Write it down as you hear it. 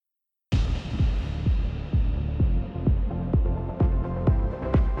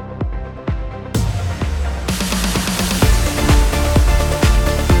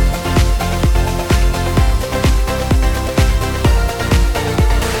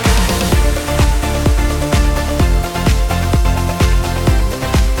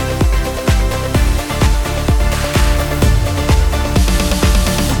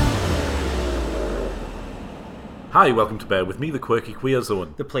Hi, welcome to Bear With Me, the Quirky Queer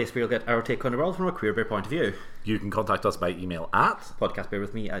Zone. The place where you'll get our take on the world from a queer bear point of view. You can contact us by email at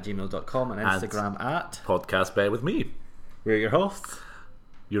podcastbearwithme@gmail.com and Instagram at Podcast Bear With Me. We're your hosts.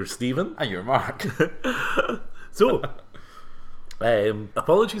 You're Stephen. And you're Mark. So,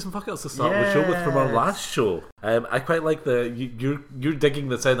 apologies and fuck ups to start the show with from our last show. I quite like you're digging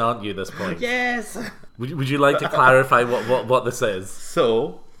this in, aren't you, at this point? Yes! Would you like to clarify what this is?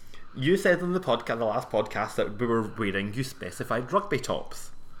 So, you said on the last podcast that we were wearing, you specified rugby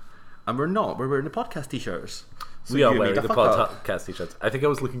tops. And we're not, we're wearing the podcast t-shirts. So we are wearing the podcast t-shirts. I think I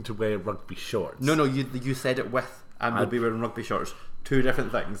was looking to wear rugby shorts. No, you said it with, and we'll be wearing rugby shorts. Two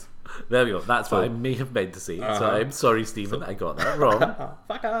different things. There we go, that's what I may have meant to say. So I'm sorry, Stephen, I got that wrong.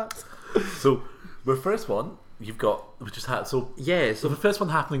 Fuck up. So, the first one, we just had, so the first one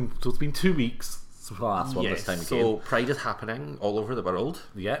happening, so it's been 2 weeks. The last one this time again. So Pride is happening all over the world.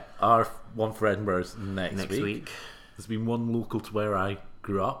 Yeah, our one for Edinburgh's next week. There's been one local to where I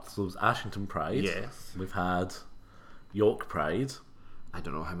grew up, so it was Ashington Pride. Yes. We've had York Pride. I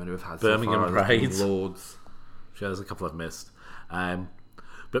don't know how many we've had Birmingham so far. Pride. Loads. Sure, there's a couple I've missed.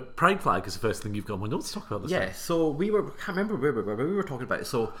 But Pride flag is the first thing you've got. Well, let's talk about this. Yeah, so we can't remember where we were talking about it.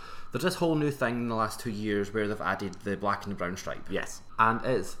 So there's this whole new thing in the last 2 years where they've added the black and the brown stripe. Yes. And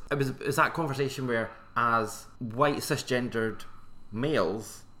it's that conversation where, as white cisgendered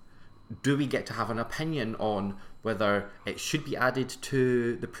males, do we get to have an opinion on whether it should be added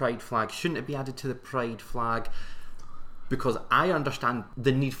to the Pride flag? Shouldn't it be added to the Pride flag? Because I understand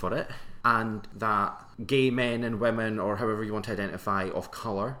the need for it, and that gay men and women, or however you want to identify, of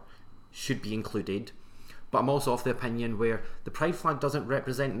colour should be included. But I'm also of the opinion where the Pride flag doesn't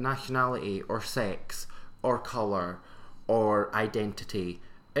represent nationality or sex or colour or identity.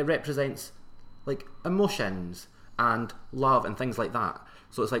 It represents like emotions and love and things like that.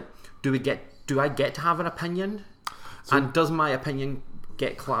 So it's like, do I get to have an opinion? And does my opinion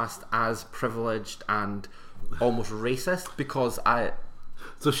get classed as privileged and almost racist because I...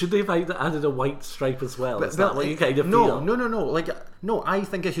 So should they have added a white stripe as well? Is that what you kind of feel? No, I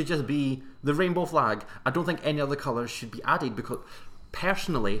think it should just be the rainbow flag. I don't think any other colours should be added because,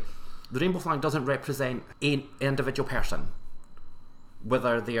 personally, the rainbow flag doesn't represent an individual person.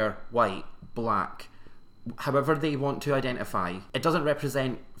 Whether they're white, black, however they want to identify. It doesn't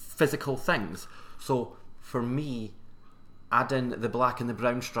represent physical things. So, for me, adding the black and the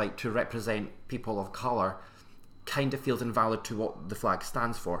brown stripe to represent people of colour kind of feels invalid to what the flag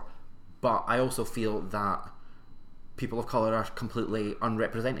stands for. But I also feel that people of colour are completely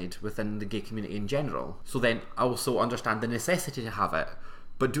unrepresented within the gay community in general. So then I also understand the necessity to have it.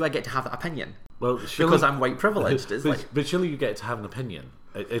 But do I get to have that opinion? Well, because I'm white privileged. But surely you get to have an opinion.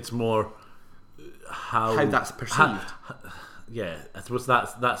 It's more how that's perceived. Yeah, I suppose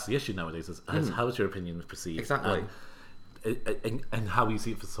that's the issue nowadays. Is how is your opinion perceived? Exactly. And how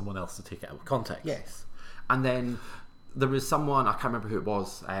easy for someone else to take it out of context. Yes. And then there was someone, I can't remember who it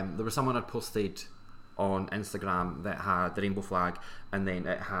was, there was someone had posted on Instagram that had the rainbow flag, and then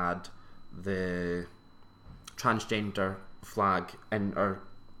it had the transgender flag in, or...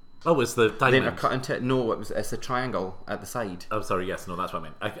 Oh, it's the diamond. Then cut into... No, it's a triangle at the side. Oh, sorry, yes, no, that's what I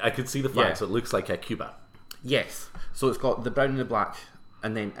meant. I could see the flag, so it looks like a Cuba. Yes. So it's got the brown and the black,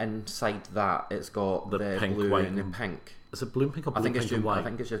 and then inside that it's got the pink, blue white, and the pink. Is it blue and pink or blue, pink and white? I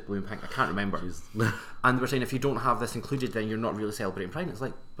think it's just blue and pink. I can't remember. And they were saying if you don't have this included, then you're not really celebrating Pride. It's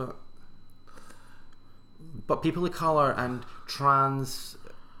like, but people of colour and trans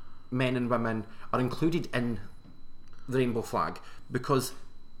men and women are included in the rainbow flag because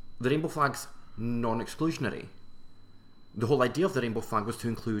the rainbow flag's non-exclusionary. The whole idea of the rainbow flag was to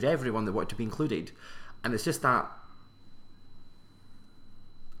include everyone that wanted to be included, and it's just that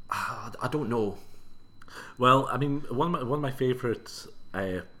I don't know. Well, I mean, one of my favourite,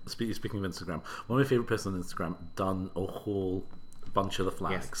 speaking of Instagram, one of my favourite persons on Instagram done a whole bunch of the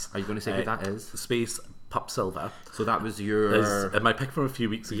flags. Yes. Are you going to say who that is? Space Pup Silver. So that was your... my pick from a few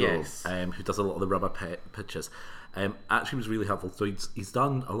weeks ago, yes. Who does a lot of the rubber pictures. Actually was really helpful. So he's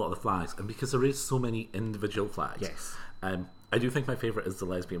done a lot of the flags, and because there is so many individual flags, yes. I do think my favourite is the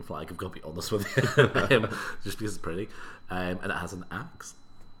lesbian flag, I've got to be honest with you. Just because it's pretty. And it has an axe.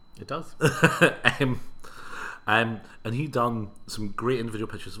 It does. And he done some great individual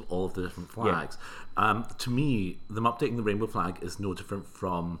pictures of all of the different flags. Yeah. To me, them updating the rainbow flag is no different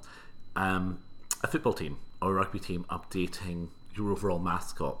from a football team or a rugby team updating your overall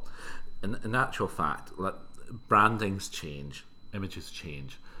mascot. In actual fact, like, brandings change, images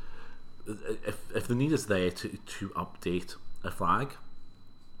change. If the need is there to update a flag,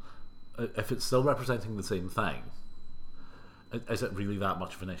 if it's still representing the same thing, is it really that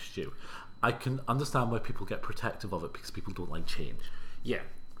much of an issue? I can understand why people get protective of it because people don't like change. Yeah.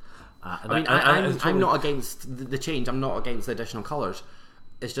 And I mean, I'm not against the change. I'm not against the additional colours.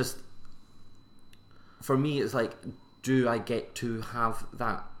 It's just, for me, it's like, do I get to have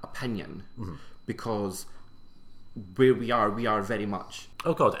that opinion? Because where we are very much...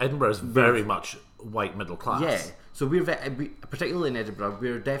 Oh God, Edinburgh is very much white middle class. Yeah. So particularly in Edinburgh,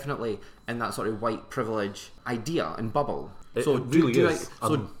 we're definitely in that sort of white privilege idea and bubble. It really is.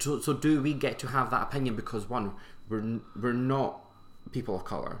 So do we get to have that opinion because, one, we're not people of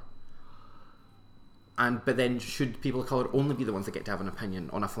colour, but then should people of colour only be the ones that get to have an opinion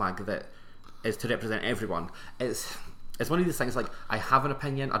on a flag that is to represent everyone? It's one of these things, like, I have an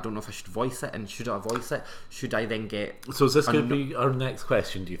opinion, I don't know if I should voice it, and should I voice it? Should I then get... So is this going to be our next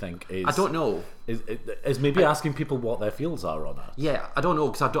question, do you think? I don't know. Is maybe asking people what their feels are on it? Yeah, I don't know,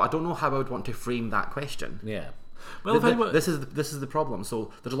 because I don't know how I would want to frame that question. Yeah. Well, this is the problem.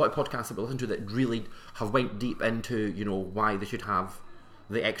 So there's a lot of podcasts that we listen to that really have went deep into, you know, why they should have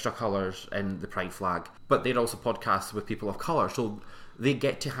the extra colours in the pride flag, but they're also podcasts with people of colour, so they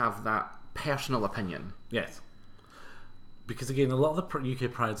get to have that personal opinion. Yes. Because again, a lot of the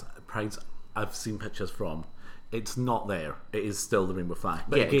UK prides I've seen pictures from, it's not there. It is still the rainbow flag.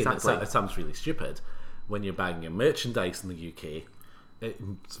 But yeah, again, exactly. It sounds really stupid. When you're buying your merchandise in the UK,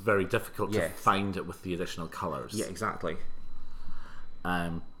 it's very difficult to find it with the additional colours. Yeah, exactly.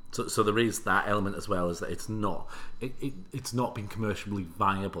 So there is that element as well, is that it's not been commercially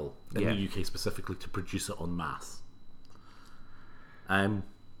viable in the UK specifically to produce it en masse.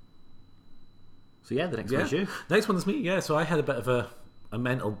 So yeah, the next one's you. Next one is me. Yeah, so I had a bit of a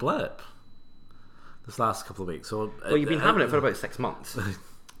mental blip this last couple of weeks. So you've been having it for about 6 months,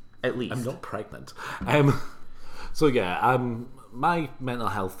 at least. I'm not pregnant. My mental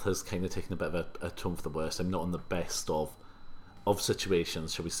health has kind of taken a bit of a turn for the worse. I'm not in the best of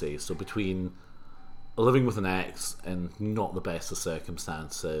situations, shall we say. So between living with an ex and not the best of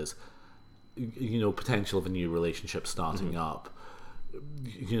circumstances, you know, potential of a new relationship starting up,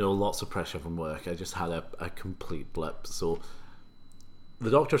 you know, lots of pressure from work, I just had a complete blip. So the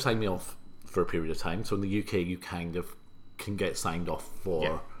doctor signed me off for a period of time. So in the UK, you kind of can get signed off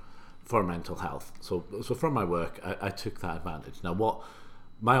for mental health. So from my work, I took that advantage. Now, what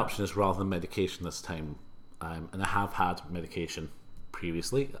my option is, rather than medication this time, and I have had medication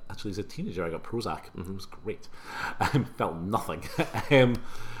previously. Actually, as a teenager, I got Prozac. It was great. Felt nothing.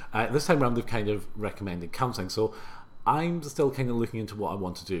 This time around, they've kind of recommended counselling. So I'm still kind of looking into what I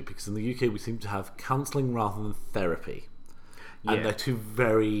want to do, because in the UK we seem to have counselling rather than therapy, and they're two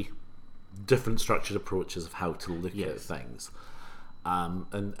very different structured approaches of how to look at things.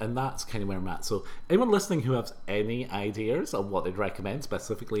 And that's kind of where I'm at. So anyone listening who has any ideas of what they'd recommend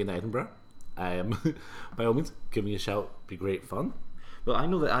specifically in Edinburgh, by all means, give me a shout. Be great fun. Well, I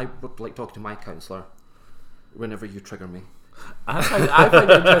know that I would like talking to my counsellor whenever you trigger me. I find it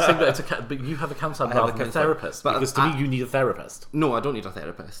interesting that but you have a counsellor rather than a therapist. Because to me, you need a therapist. No, I don't need a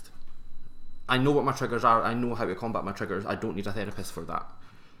therapist. I know what my triggers are. I know how to combat my triggers. I don't need a therapist for that.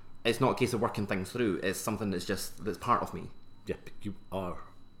 It's not a case of working things through. It's something that's part of me. Yeah, but you are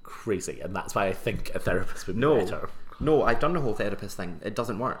crazy, and that's why I think a therapist would be better. No, I've done the whole therapist thing. It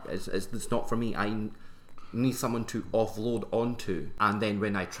doesn't work. It's not for me. I need someone to offload onto, and then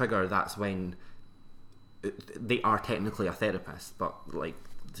when I trigger, that's when they are technically a therapist. But like,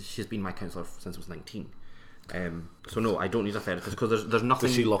 she's been my counsellor since I was 19. So no, I don't need a therapist, because there's nothing.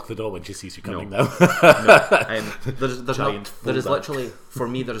 Does she lock the door when she sees you coming now? No. There is literally, for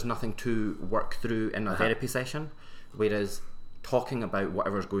me, there is nothing to work through in a therapy session, whereas talking about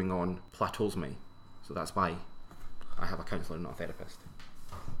whatever's going on plateaus me. So that's why I have a counsellor, not a therapist.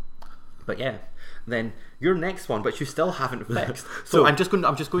 But yeah, then your next one, which you still haven't fixed. So I'm just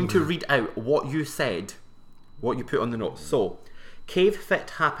going to read out what you said, what you put on the notes. So, cave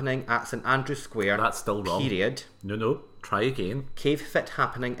fit happening at St Andrew's Square. That's still wrong. Period. No. Try again. Cave fit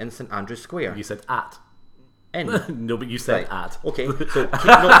happening in St Andrew's Square. You said at. In. No, but you said at. Okay. So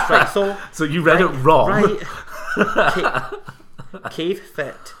right. So you read it wrong. Right. Cave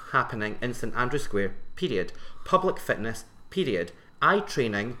fit happening in St Andrew's Square. Period. Public fitness. Period. Eye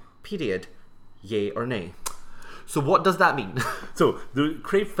training. Period. Yay or nay? So what does that mean? So the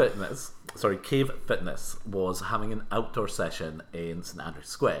Cave Fitness was having an outdoor session in St Andrew's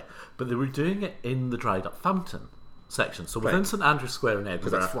Square, but they were doing it in the dried up fountain section. So within St Andrew's Square in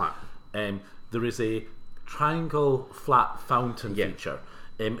Edinburgh, because it's flat, there is a triangle flat fountain feature.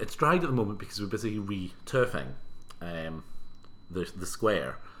 It's dried at the moment because we're busy re-turfing the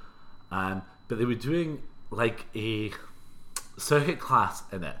square, but they were doing like a circuit class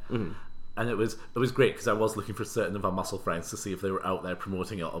in it, And it was great because I was looking for certain of our muscle friends to see if they were out there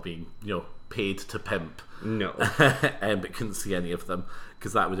promoting it or being, paid to pimp. No. But couldn't see any of them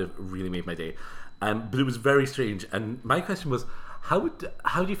because that would have really made my day. But it was very strange. And my question was, how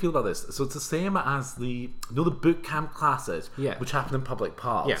do you feel about this? So it's the same as the boot camp classes, which happen in public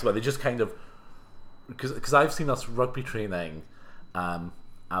parks, where they just kind of, because I've seen us rugby training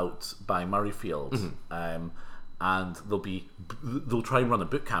out by Murrayfield, and they'll try and run a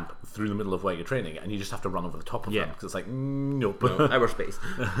boot camp through the middle of where you're training, and you just have to run over the top of them because it's like nope, our space.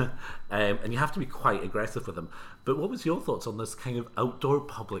 And you have to be quite aggressive with them. But what was your thoughts on this kind of outdoor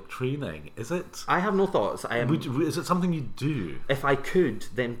public training? Is it? I have no thoughts. Is it something you do? If I could,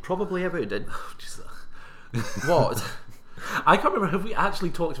 then probably I would. What? I can't remember. Have we actually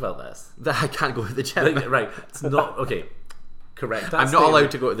talked about this? That I can't go to the gym. Right. It's not okay. Correct. I'm not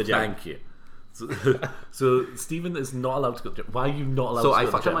allowed to go to the gym. Thank you. So Stephen is not allowed to go to the gym. Why are you not allowed to go to the gym? So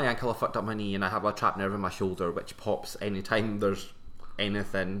I fucked up my ankle, I fucked up my knee, and I have a trapped nerve in my shoulder which pops anytime there's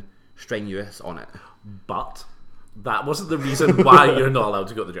anything strenuous on it. But that wasn't the reason why you're not allowed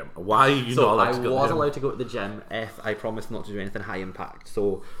to go to the gym. Why are you not allowed to go to the gym? I was allowed to go to the gym if I promised not to do anything high impact.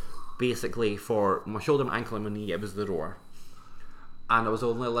 So basically for my shoulder, my ankle and my knee, it was the rower. And I was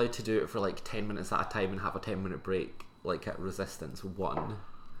only allowed to do it for like 10 minutes at a time and have a 10-minute break, like at resistance 1.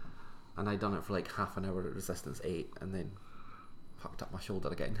 And I'd done it for like half an hour at resistance 8 and then fucked up my shoulder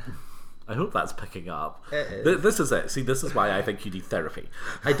again. I hope that's picking up. This is it. See, this is why I think you need therapy.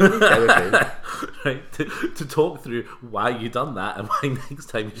 I don't need therapy. Right? To talk through why you done that and why next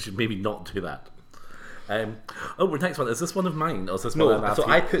time you should maybe not do that. Next one. Is this one of mine? Or is this one No, so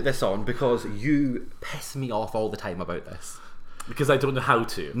I put this on because you piss me off all the time about this. Because I don't know how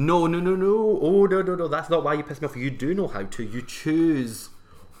to. No. Oh, no. That's not why you piss me off. You do know how to. You choose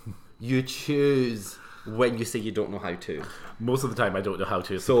when you say you don't know how to. Most of the time I don't know how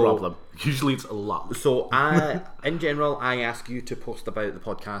to. It's the problem. Usually it's a lot. So in general, I ask you to post about the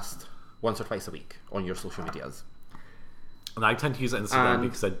podcast once or twice a week on your social medias. And I tend to use Instagram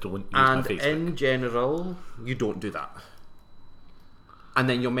because I don't use my Facebook. And in general, you don't do that. And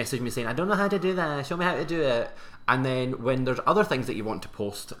then you'll message me saying, I don't know how to do that, show me how to do it. And then when there's other things that you want to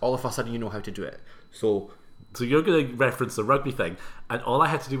post, all of a sudden you know how to do it. So you're going to reference the rugby thing, and all I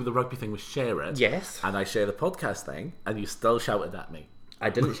had to do with the rugby thing was share it. Yes. And I share the podcast thing, and you still shouted at me. I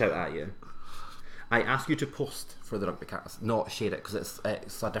didn't shout at you. I asked you to post for the rugby cast, not share it, because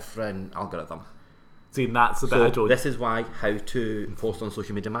it's a different algorithm. See, that's the bit I don't... This is why how to post on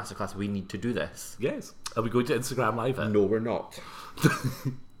social media masterclass, we need to do this. Yes. Are we going to Instagram Live it? No, we're not.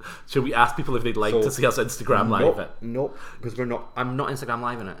 Should we ask people if they'd like to see us Instagram Live it? Nope, because we're not. I'm not Instagram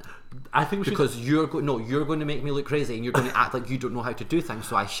Live in it. I think we should. Because you're going to make me look crazy, and you're going to act like you don't know how to do things.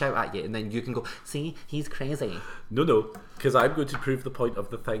 So I shout at you, and then you can go, "See, he's crazy." No, because I'm going to prove the point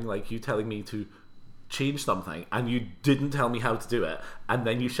of the thing, like you telling me to change something, and you didn't tell me how to do it, and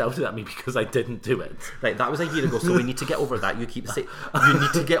then you shouted at me because I didn't do it. Right, that was a year ago, so we need to get over that. You keep saying you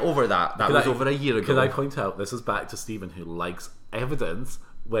need to get over that. That was over a year ago. Can I point out this is back to Stephen, who likes evidence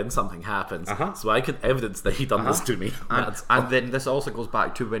when something happens, so I can evidence that he done this to me. And then this also goes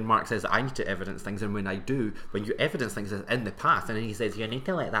back to when Mark says I need to evidence things, and when I do, when you evidence things in the past, and then he says you need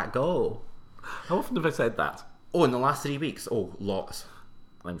to let that go. How often have I said that? Oh, in the last 3 weeks. Oh, lots.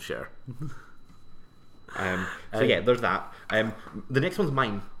 I'm sure. There's that. The next one's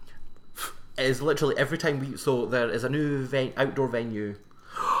mine. It is literally every time so there is a new outdoor venue.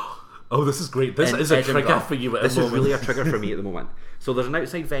 Oh, this is great. This is a trigger for you at the moment. This is really a trigger for me at the moment. So there's an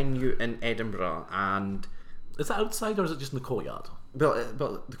outside venue in Edinburgh, and... Is that outside or is it just in the courtyard? But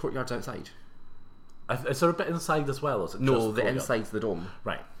the courtyard's outside. Is there a bit inside as well? Or is it no, the inside's the dome.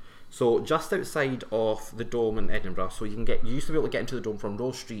 Right. So just outside of the dome in Edinburgh, so you used to be able to get into the dome from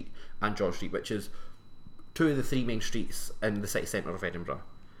Rose Street and George Street, which is 2 of the 3 main streets in the city centre of Edinburgh.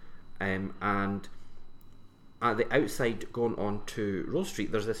 And at the outside going on to Rose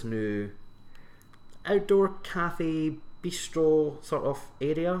Street, there's this new outdoor cafe, bistro sort of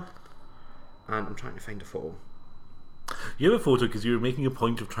area. And I'm trying to find a photo. You have a photo because you were making a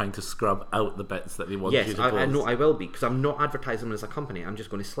point of trying to scrub out the bits that they want you to post. Yes, I know I will be, because I'm not advertising them as a company. I'm just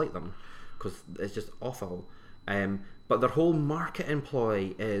going to slate them because it's just awful. But their whole marketing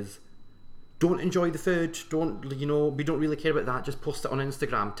ploy is, don't enjoy the food, we don't really care about that, just post it on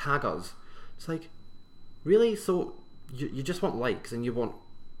Instagram, tag us. It's like, really? So you just want likes and you want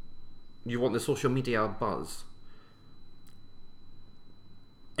the social media buzz,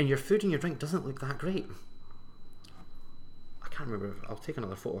 and your food and your drink doesn't look that great. I can't remember. I'll take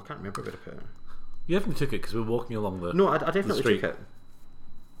another photo. I can't remember where to put it. You definitely took it because we were walking along the... No, I definitely took it.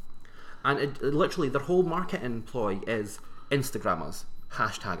 And literally their whole marketing ploy is Instagram us.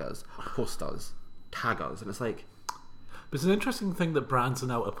 hashtag us, post us, tag us, and it's like. But it's an interesting thing that brands are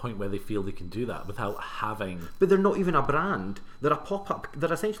now at a point where they feel they can do that without having. But they're not even a brand. They're a pop-up.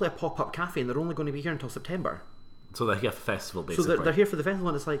 They're essentially a pop-up cafe, and they're only going to be here until September. So they're here for the festival, basically. So they're here for the festival,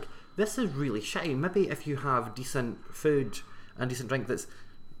 and it's like, this is really shitty. Maybe if you have decent food and decent drink that's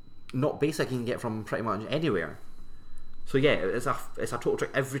not basic, you can get from pretty much anywhere. So yeah, it's a total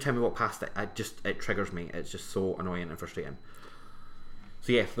trick. Every time we walk past it, it triggers me. It's just so annoying and frustrating.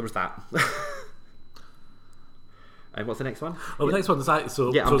 So yeah, there was that. And what's the next one? Oh, the next one is I'm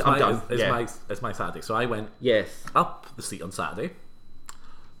done. It's my Saturday. So I went up the seat on Saturday,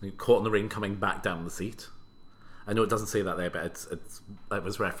 caught in the rain coming back down the seat. I know it doesn't say that there, but it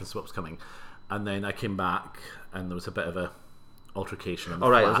was reference to what was coming. And then I came back, and there was a bit of a altercation.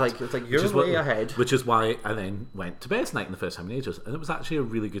 All right, it's like you're way ahead. Which is why I then went to Best Night in the first time in ages, and it was actually a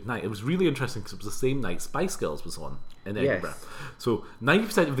really good night. It was really interesting because it was the same night Spice Girls was on in Edinburgh. So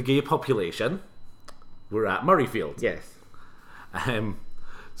 90% of the gay population were at Murrayfield. Yes.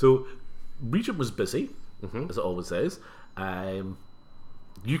 So Regent was busy, as it always is.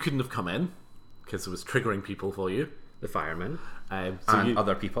 You couldn't have come in because it was triggering people for you. The firemen. So and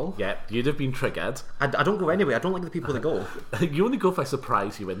other people. Yeah, you'd have been triggered. I don't go anyway. I don't like the people that go. You only go if I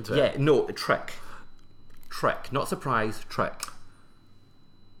surprise you into it. Yeah, no, trick. Trick. Not surprise, trick.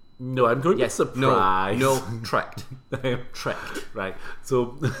 No, I'm going to surprise. No, tricked. Tricked. Right,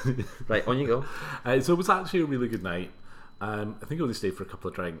 so... right, on you go. So it was actually a really good night. I think I only stayed for a couple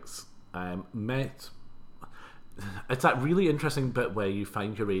of drinks. Met... It's that really interesting bit where you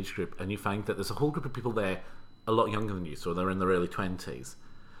find your age group and you find that there's a whole group of people there a lot younger than you, so they're in their early 20s.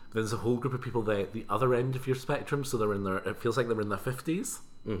 There's a whole group of people there at the other end of your spectrum, so they're in their... It feels like they're in their 50s.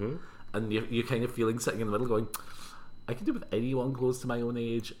 Mm-hmm. And you're kind of feeling sitting in the middle going... I can do with anyone close to my own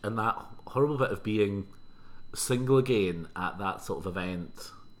age, and that horrible bit of being single again at that sort of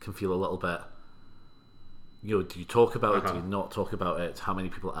event can feel a little bit, do you talk about it, do you not talk about it, how many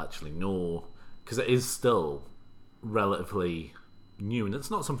people actually know, because it is still relatively new, and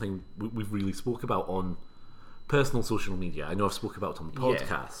it's not something we've really spoke about on personal social media. I know I've spoke about it on the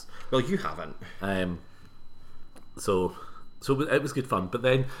podcast. Yeah. Well, you haven't. So it was good fun, but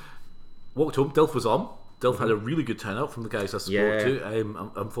then walked home, Dilf was on. Dilf had a really good turnout from the guys I spoke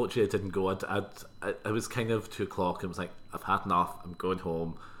to. Unfortunately, I didn't go. I was kind of 2 o'clock and was like, I've had enough. I'm going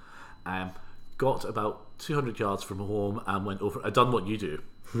home. Got about 200 yards from home and went over. I'd done what you do,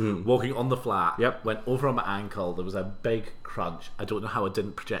 walking on the flat. Yep. Went over on my ankle. There was a big crunch. I don't know how I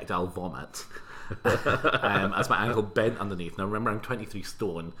didn't projectile vomit as my ankle bent underneath. Now remember, I'm 23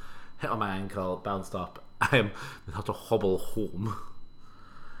 stone. Hit on my ankle, bounced up. Then had to hobble home.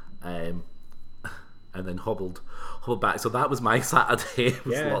 And then hobbled back. So that was my Saturday. It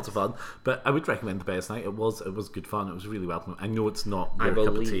was lots of fun. But I would recommend the Best Night. It was good fun. It was really welcome. I know it's not your cup of tea. I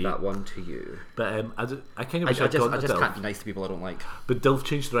will leave that one to you. But I kind of wish I'd gone to Dilf. I just can't be nice to people I don't like. But Dilf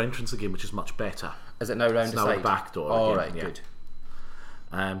changed their entrance again, which is much better. Is it now round the side? Now the back door. Oh, again. right, yeah. good.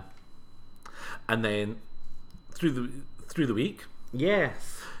 And then through the week.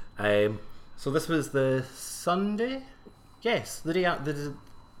 Yes. So this was the Sunday. Yes, the day after.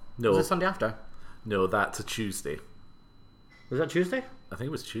 No, was it Sunday after? No, that's a Tuesday. Was that Tuesday? I think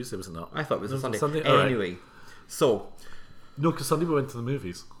it was Tuesday, was it not? I thought it was a Sunday. Sunday. Anyway, right. So no, because Sunday we went to the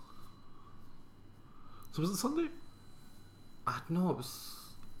movies. So was it Sunday? No, it was.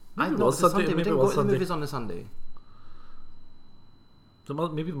 Maybe it was Sunday. We didn't go to the movies on the Sunday.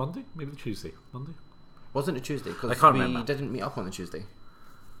 Maybe the Monday, maybe the Tuesday. Monday. Wasn't it Tuesday? Because we didn't meet up on the Tuesday.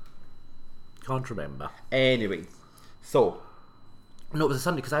 Can't remember. Anyway, so. No, it was a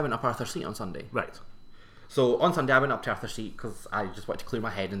Sunday because I went up Arthur Street on Sunday. Right. So on Sunday I went up to Arthur Street because I just wanted to clear my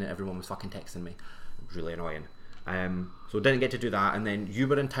head and then everyone was fucking texting me. It was really annoying. So didn't get to do that, and then you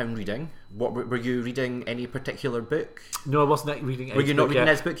were in town reading. What were you reading? Any particular book? No, I wasn't reading Ed's book. Were you not reading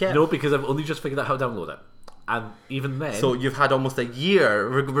Ed's book yet? No, because I've only just figured out how to download it. And even then... So you've had almost a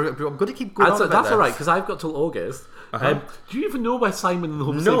year. I'm going to keep going on about that's this. alright, because I've got till August. Do you even know where Simon and the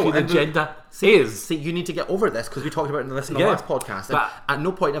Home No, Safety Agenda is? See, you need to get over this, because we talked about this in the last podcast. But at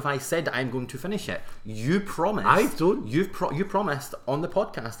no point have I said that I'm going to finish it. You promised. I don't. You promised on the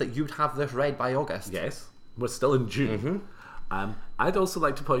podcast that you'd have this read by August. Yes. We're still in June. I'd also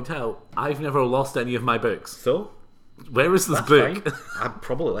like to point out, I've never lost any of my books. So? Where is this book? I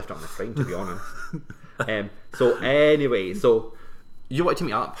probably left it on the frame, to be honest. So anyway, so you wanted to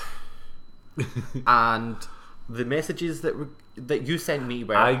meet up, and the messages that you sent me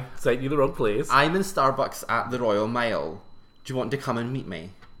were, I sent you the wrong place. I'm in Starbucks at the Royal Mile. Do you want to come and meet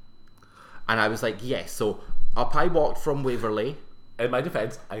me? And I was like, yes. So up I walked from Waverley. In my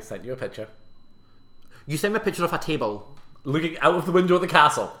defence, I sent you a picture. You sent me a picture of a table. Looking out of the window at the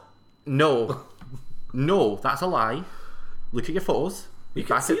castle. No. No, that's a lie. Look at your photos. You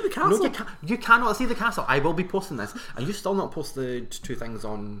can see the castle. No, you cannot see the castle. I will be posting this. And you still not posted 2 things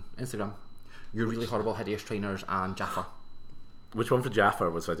on Instagram. You're really horrible, hideous trainers and Jaffa. Which one for Jaffa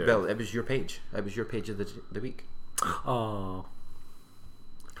was I doing? Well, it was your page. It was your page of the week. Oh.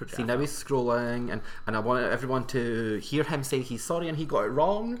 See, now he's scrolling, and I want everyone to hear him say he's sorry and he got it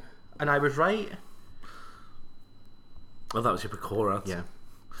wrong, and I was right. Oh, that was your Pecora. Yeah.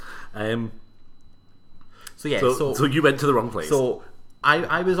 So yeah, so you went to the wrong place. So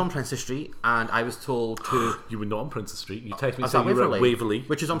I was on Princess Street, and I was told to... You were not on Princess Street. You texted me Was saying that you were at Waverley? Waverley.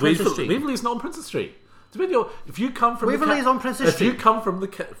 Which is on Princess Street. Waverley is not on Princess Street. If you come from Waverley is on Princess Street. If you come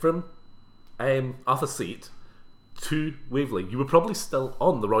from Arthur Seat to Waverley, you were probably still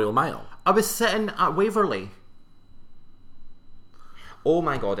on the Royal Mile. I was sitting at Waverley. Oh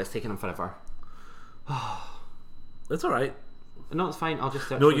my god, it's taken him forever. It's alright. No, it's fine. I'll just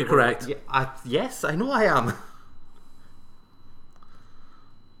search No, for you're the correct. Yeah, yes, I know I am.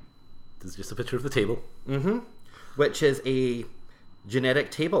 There's just a picture of the table. Mm-hmm. Which is a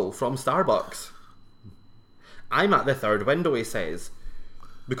generic table from Starbucks. I'm at the 3rd window, he says.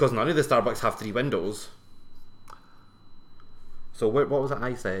 Because none of the Starbucks have 3 windows. So what was that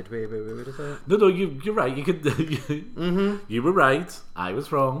I said? Wait, what is it? No, you're right. You could. You were right. I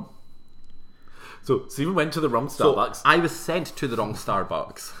was wrong. So Stephen went to the wrong Starbucks. So I was sent to the wrong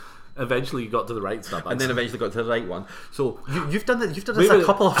Starbucks. Eventually, you got to the right Starbucks, And then eventually got to the right one. So you've done this a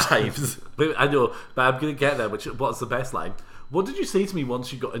couple of times. I know, but I'm going to get there. What's the best line? What did you say to me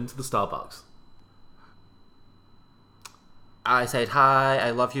once you got into the Starbucks? I said, hi,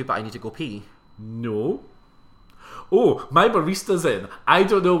 I love you, but I need to go pee. No. Oh, my barista's in. I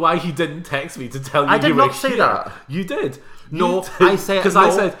don't know why he didn't text me to tell you I did you were not say here. that. You did. No, You did. I said because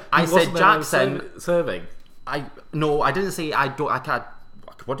no, I said Jackson serving. I didn't say I can't.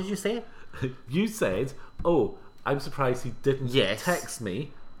 What did you say? You said, "Oh, I'm surprised he didn't Yes. text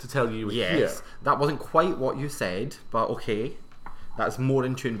me to tell you you were here." Yes, that wasn't quite what you said, but okay. That's more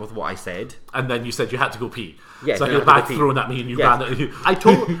in tune with what I said. And then you said you had to go pee. Yes, so I you had a had to go bag pee. thrown at me and you Yes. ran it. I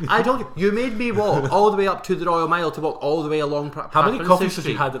told you. You made me walk all the way up to the Royal Mile to walk all the way along. How many Princess coffees had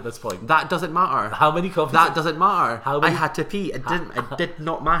Street. you had at this point? That doesn't matter. How many coffees? That doesn't matter. How many- I had to pee. It didn't. It did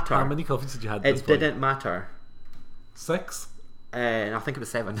not matter. How many coffees did you have at this It point? didn't matter. 6? I think it was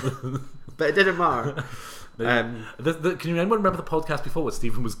 7, but it didn't matter. Can you remember the podcast before where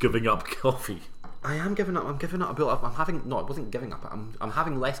Stephen was giving up coffee? I am giving up. I'm giving up a bit. I'm having. No, I wasn't giving up. I'm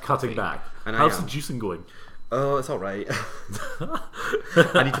having less coffee. Cutting back. And How's I the juicing going? Oh, it's all right.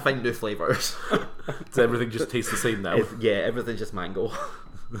 I need to find new flavors. Does everything just taste the same now? Yeah, everything's just mango.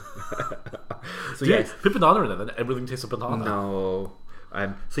 So Do you yes, put banana in it, then everything tastes of banana. no.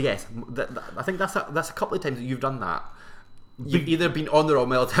 So yes, I think that's a couple of times that you've done that. You've either been on the Royal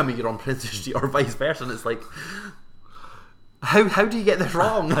Mile, tell me you're on Princess Street, or vice versa, and it's like, how do you get this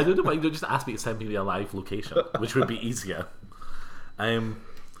wrong? I don't know why you don't just ask me to send me a live location, which would be easier.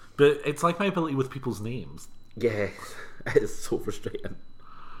 But it's like my ability with people's names. Yeah, it's so frustrating.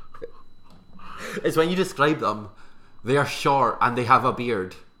 It's when you describe them, they are short and they have a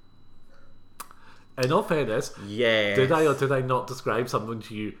beard. In all fairness, Yeah. did I or did I not describe something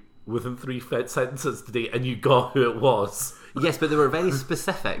to you within 3 sentences today, and you got who it was? Yes, but they were very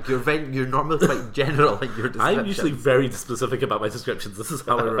specific. You're normally quite general in your description. I'm usually very specific about my descriptions. This is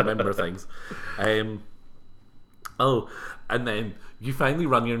how I remember things. Oh, and then you finally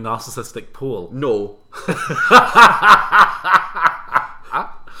run your narcissistic poll. No.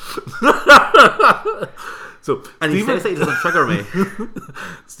 So And he says that it doesn't trigger me.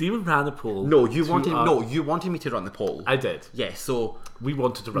 Stephen ran a poll. No, you wanted me to run the poll. I did. Yes, so We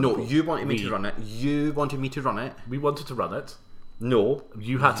wanted to run. no, the poll. you wanted me to run it. You wanted me to run it. We wanted to run it. No.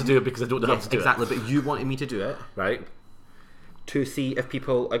 You had to do it because I don't know how Yes, to do exactly. it. But you wanted me to do it Right? to see if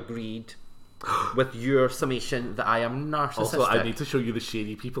people agreed with your summation that I am narcissistic. Also, I need to show you the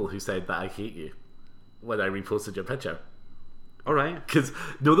shady people who said that I hate you when I reposted your picture. All right. Because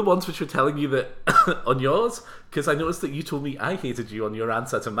know the ones which were telling you that on yours? Because I noticed that you told me I hated you on your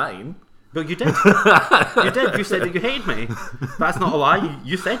answer to mine. But you did. You did. You said that you hated me. That's not a lie.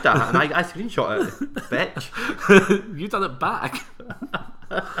 You said that, and I screenshot it, bitch. You done it back.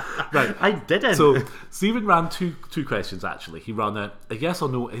 Right. I didn't. So Stephen ran two questions actually. He ran a yes or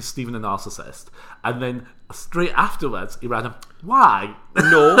no, is Stephen a narcissist? And then straight afterwards he ran a why?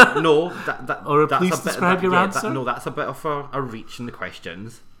 No. Or that's please a bit- describe your answer? No, that's a bit of a reach in the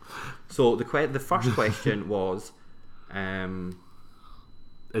questions. So the first question was,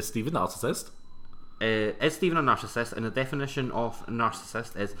 Is Stephen a narcissist? is Stephen a narcissist? And the definition of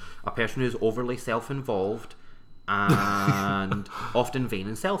narcissist is a person who is overly self-involved and often vain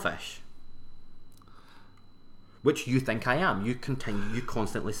and selfish. Which you think I am. You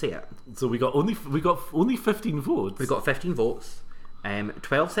constantly say it. So we got only 15 votes. We got 15 votes.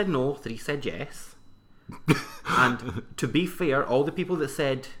 12 said no, 3 said yes. And to be fair, all the people that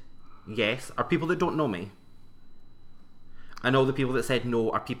said yes are people that don't know me. And all the people that said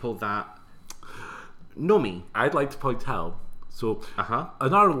no are people that know me. I'd like to point out, so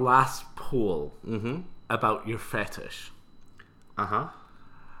in our last poll about your fetish, it was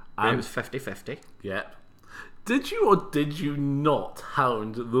 50-50. Yeah. Did you or did you not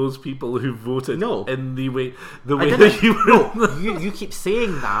hound those people who voted No. in the way that you were? No, you keep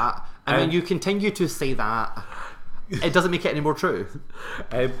saying that, and then you continue to say that. It doesn't make it any more true.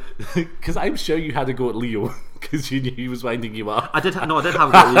 Because I'm sure you had a go at Leo because you knew he was winding you up. I did have a go at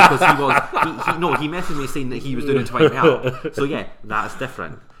Leo because he messaged me saying that he was doing it to wind me up. So yeah, that's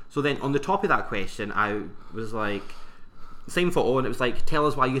different. So then on the top of that question, I was like, same photo, and it was like, tell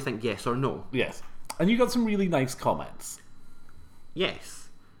us why you think yes or no. Yes. And you got some really nice comments. Yes.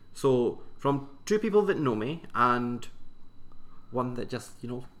 So, from 2 people that know me, and 1 that just,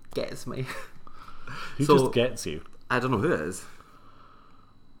 gets me. Who just gets you? I don't know who it is.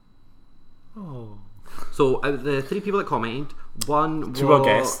 Oh. So, out of the 3 people that commented, 1 2 were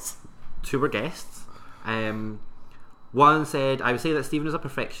guests. 2 were guests. 1 said, I would say that Stephen is a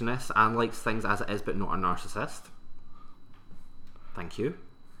perfectionist and likes things as it is, but not a narcissist. Thank you.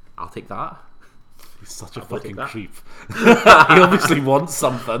 I'll take that. He's such a fucking creep. He obviously wants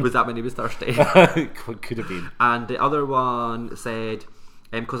something. Was that when he was thirsty? Could have been. And the other one said,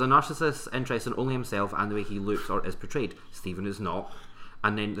 because a narcissist's interested in only himself and the way he looks or is portrayed. Stephen is not.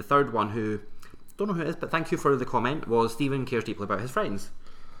 And then the third one, who, don't know who it is, but thank you for the comment, was Stephen cares deeply about his friends.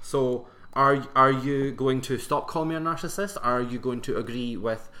 So, are you going to stop calling me a narcissist? Are you going to agree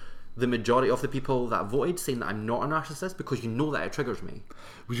with the majority of the people that voted saying that I'm not a narcissist, because you know that it triggers me?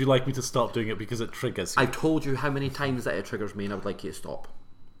 Would you like me to stop doing it because it triggers you? I've told you how many times that it triggers me, and I would like you to stop.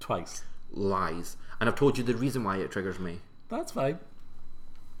 Twice. Lies. And I've told you the reason why it triggers me. That's fine.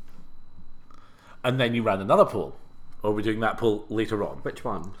 And then you ran another poll. Or are we doing that poll later on? Which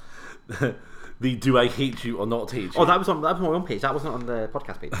one? The do I hate you or not hate you? Oh, that was on my own page. That wasn't on the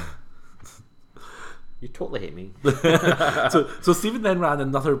podcast page. You totally hate me. So Stephen then ran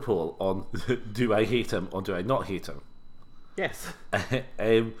another poll on do I hate him or do I not hate him? Yes.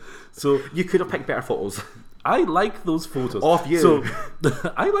 So you could have picked better photos. I like those photos of you. So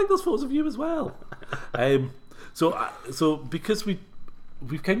I like those photos of you as well. So because we've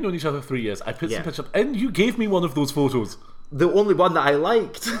kind of known each other 3 years, I put some pictures up, and you gave me one of those photos. The only one that I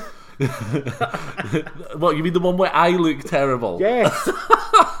liked. What, you mean the one where I look terrible? Yes.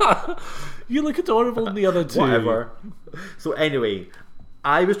 You look adorable in the other 2. Whatever. So anyway,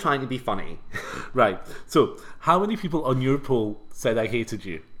 I was trying to be funny. Right. So how many people on your poll said I hated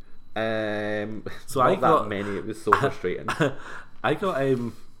you? So I got that many. It was so frustrating. I got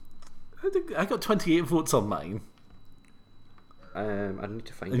 28 votes on mine. I need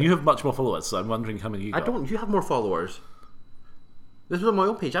to find. And you have much more followers, so I'm wondering how many you got. I don't. You have more followers. This was on my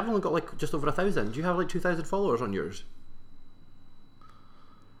own page. I've only got like just over 1,000. Do you have like 2,000 followers on yours?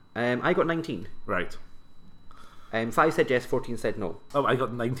 I got 19. Right. 5 said yes, 14 said no. Oh, I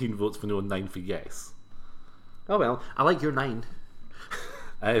got 19 votes for no and 9 for yes. Oh well, I like your 9.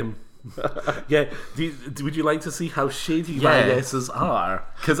 Yeah. Would you like to see how shady my yeses are?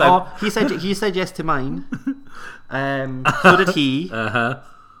 Because he said yes to mine. So did he.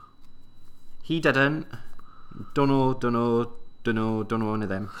 He didn't. Don't know one of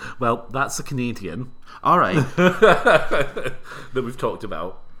them. Well, that's a Canadian. All right. That we've talked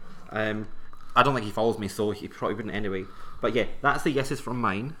about. I don't think he follows me, so he probably wouldn't anyway. But yeah, that's the yeses from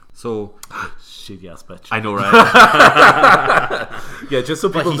mine. So shady ass bitch. I know, right? Yeah, just so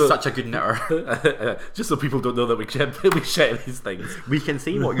people. But he's such a good knitter. Just so people don't know that we share these things. We can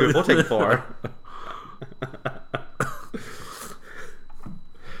see what you're voting for.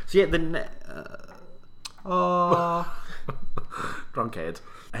 So yeah, drunk Ed.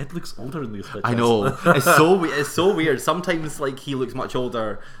 Ed looks older in these pictures. I know. It's so weird. Sometimes like he looks much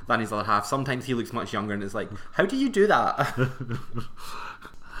older than his other half. Sometimes he looks much younger, and it's like, how do you do that?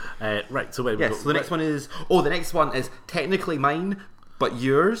 Right. So so the next one is the next one is technically mine, but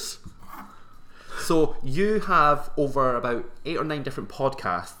yours. So you have over about 8 or 9 different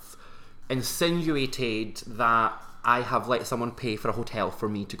podcasts insinuated that I have let someone pay for a hotel for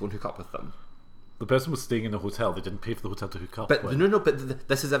me to go and hook up with them. The person was staying in a hotel. They didn't pay for the hotel to hook up. But no. But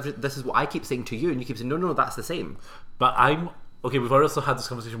this is what I keep saying to you, and you keep saying no. That's the same. But I'm Okay, we've also had this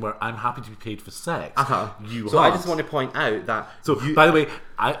conversation where I'm happy to be paid for sex. You So aren't. I just want to point out that. So, by the way,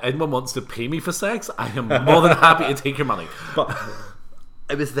 anyone wants to pay me for sex, I am more than happy to take your money. But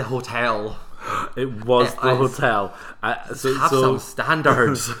it was the hotel. It was the hotel. Have some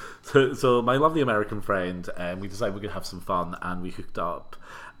standards. So my lovely American friend, we decided we could have some fun, and we hooked up,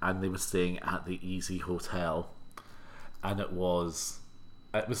 and they were staying at the Easy Hotel, and it was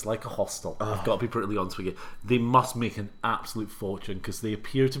like a hostel. I've got to be brutally honest with you. They must make an absolute fortune because they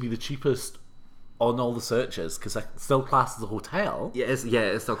appear to be the cheapest on all the searches because they're still classed as a hotel. It's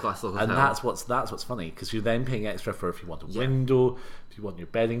still classed as a hotel. And that's what's funny because you're then paying extra for if you want a window, if you want your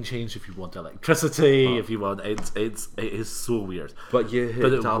bedding changed, if you want electricity, if you want it is so weird. But you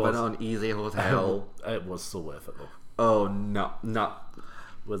hooked up on Easy Hotel. It was so worth it though. Oh no,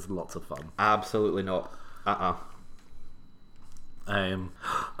 It was lots of fun. absolutely not. And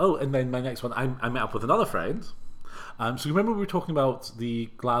then my next one, I met up with another friend. So you remember we were talking about the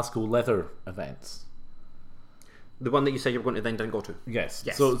Glasgow leather events? The one that you said you were going to then didn't go to. Yes.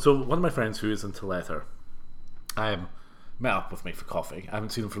 So one of my friends who is into leather, met up with me for coffee. I haven't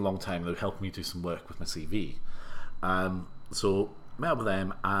seen them for a long time. They're helping me do some work with my CV. So met up with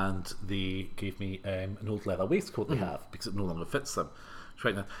them, and they gave me an old leather waistcoat they have because it no longer fits them.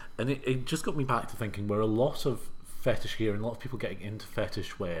 Right now, and it just got me back to thinking where a lot of fetish gear and a lot of people getting into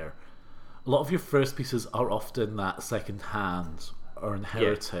fetish wear, a lot of your first pieces are often that second hand or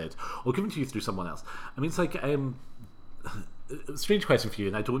inherited or given to you through someone else. I mean, it's like a strange question for you,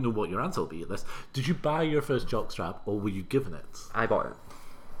 and I don't know what your answer will be at this. Did you buy your first jockstrap or were you given it? I bought it.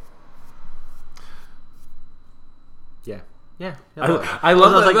 Yeah. I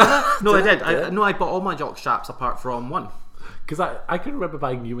love that. No, I did. I bought all my jock straps apart from one. Because I can remember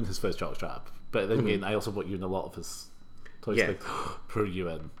buying Ewan his first jockstrap, but then again, I also bought Ewan a lot of his toys. Poor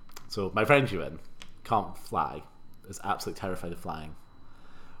Ewan. So my friend Ewan can't fly, is absolutely terrified of flying.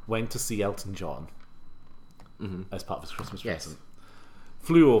 Went to see Elton John as part of his Christmas present.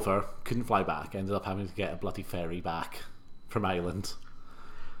 Flew over, couldn't fly back, ended up having to get a bloody ferry back from Ireland.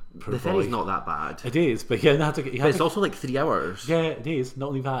 The ferry's not that bad. It is, but it's also like 3 hours. Yeah, it is. Not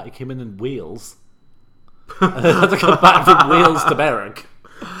only that, it came in Wales. And then had to come back from Wales to Berwick.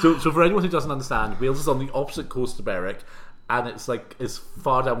 So for anyone who doesn't understand, Wales is on the opposite coast to Berwick, and it's like as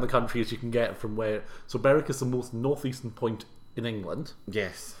far down the country as you can get from where. So Berwick is the most northeastern point in England.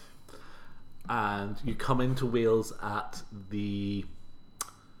 Yes. And you come into Wales at the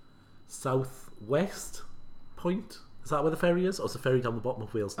southwest point. Is that where the ferry is? Or is the ferry down the bottom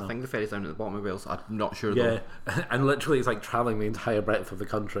of Wales now? I think the ferry's down at the bottom of Wales. I'm not sure though. And literally it's like travelling the entire breadth of the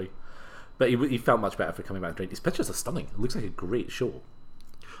country. But he felt much better for coming back. His pictures are stunning. It looks like a great show.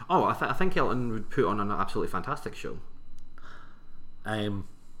 Oh, I think Elton would put on an absolutely fantastic show.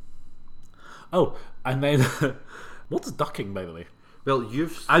 Oh, and then what's ducking, by the way? Well,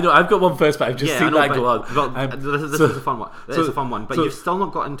 I know I've got one first, but I've just seen that go on. Well, this is a fun one. It's a fun one, but you've still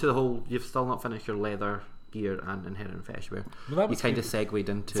not got into the whole. You've still not finished your leather gear and inherent fetish wear. Well, you kind of segued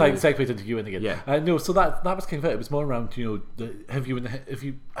into. Segued into Ewan again. Yeah. No, so that was kind of it. It was more around have you.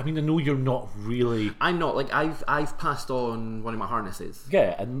 I mean, I know you're not really. I'm not like I've passed on one of my harnesses.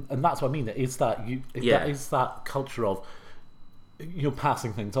 Yeah, and that's what I mean. It is that that is that culture of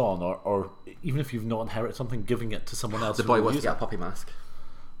passing things on, or even if you've not inherited something, giving it to someone else. The boy wants to get a puppy mask.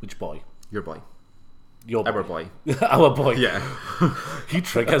 Which boy? Your boy. Our boy. Our boy. Yeah. He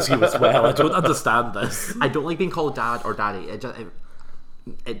triggers you as well. I don't understand this. I don't like being called dad or daddy.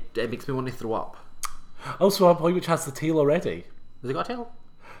 It makes me want to throw up. Oh, so our boy which has the tail already. Has he got a tail?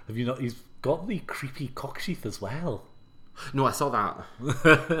 Have you not? He's got the creepy cocksheath as well. No, I saw that.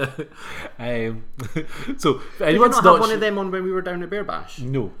 So if anyone's not have one of them on when we were down at Bear Bash?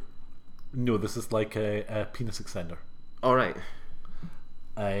 No, this is like a penis extender. All right.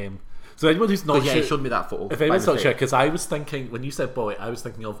 So anyone who's not sure, he showed me that photo. If anyone's not sure, because I was thinking when you said boy, I was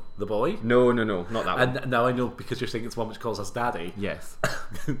thinking of the boy. No, not that one. And now I know because you're saying it's one which calls us daddy. Yes.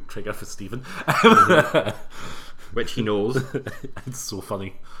 Trigger for Stephen. Which he knows. It's so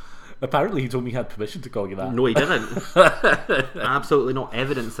funny. Apparently he told me he had permission to call you that. No, he didn't. Absolutely not.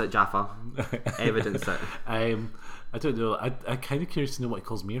 Evidence it, Jaffa. Evidence it. I don't know. I'm kind of curious to know what he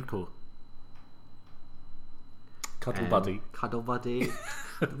calls Mirko. Cuddle buddy. Cuddle buddy.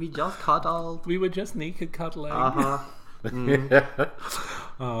 We just cuddled. We were just naked cuddling. Oh,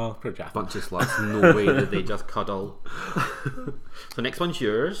 poor Jaffa. Bunch of sluts. No way did they just cuddle. So next one's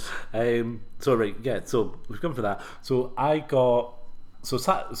yours. So we've gone for that. So I got. So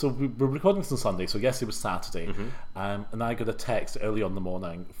we were recording this on Sunday. So yes, it was Saturday, and I got a text early on in the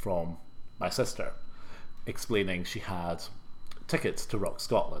morning from my sister, explaining she had tickets to Rock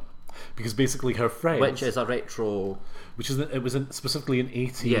Scotland. because basically her friend, which is a retro, it was specifically an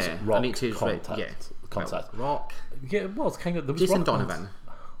 80s yeah, rock an 80s concept. Well, rock. Yeah, well, it's kind of there was Jason rock Donovan.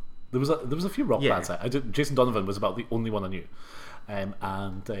 bands. There was a few rock bands. Jason Donovan was about the only one I knew, and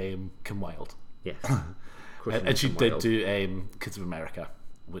Kim Wilde. Yes, and she did do Kids of America,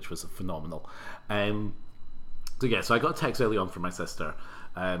 which was phenomenal. So I got a text early on from my sister,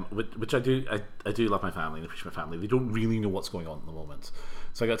 which I do love my family and appreciate my family. They don't really know what's going on at the moment.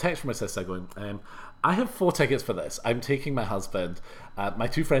 So I got a text from my sister going, I have 4 tickets for this. I'm taking my husband. My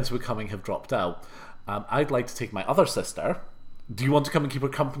 2 friends who were coming have dropped out. I'd like to take my other sister. Do you want to come and keep her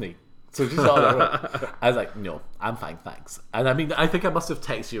company? So she's all right. I was like, no, I'm fine, thanks. And I mean, I think I must have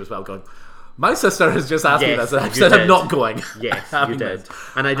texted you as well going, my sister has just asked me this, and I said I'm not going. Yes, you did.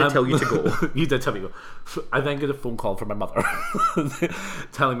 And I did tell you to go. You did tell me to go. I then get a phone call from my mother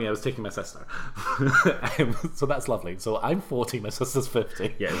telling me I was taking my sister. So that's lovely. So I'm 40, my sister's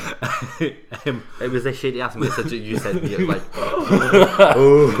 50. Yes. It was a shady ass message that you sent me. It was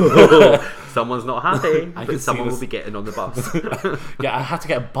like, someone's not happy, but someone will be getting on the bus. Yeah, I had to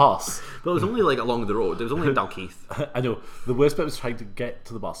get a bus. But it was only like along the road. It was only in Dalkeith. I know. The worst bit was trying to get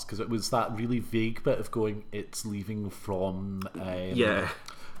to the bus because it was that really vague bit of going, it's leaving from... yeah.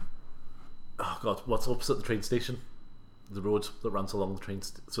 Oh God, what's opposite the train station? The road that runs along the train...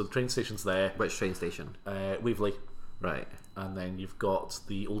 So the train station's there. Which train station? Waverley. Right. And then you've got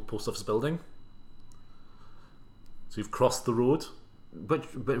the old post office building. So you've crossed the road.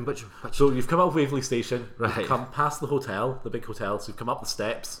 Which So you've come out of Waverley Station, right. You've come past the hotel, the big hotel, so you've come up the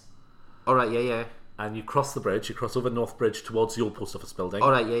steps. Alright, yeah. And you cross the bridge, you cross over North Bridge towards the old post office building.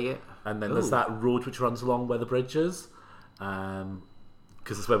 Alright, yeah. And then there's that road which runs along where the bridge is.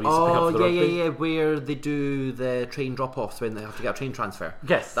 Because it's where we used to pick up for the rugby. Yeah, where they do the train drop-offs when they have to get a train transfer.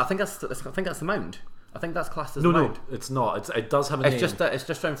 Yes. I think that's the Mound. I think that's classed as the Mound. No, it's not. It does have a name. It's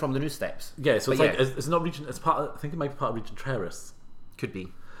just down from the new steps. Yeah, so it's not Regent. It's part. I think it might be part of Regent Terrace. Could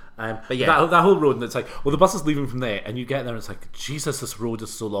be. But yeah, that whole road, and it's like, well, the bus is leaving from there, and you get there, and it's like, Jesus, this road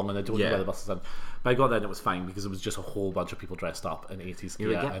is so long, and I don't know where the bus is in. But I got there, and it was fine because it was just a whole bunch of people dressed up in 80s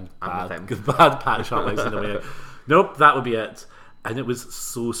gear and bad patch sharp lights in the way. Nope, that would be it. And it was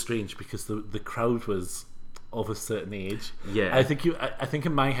so strange because the crowd was of a certain age. Yeah, I think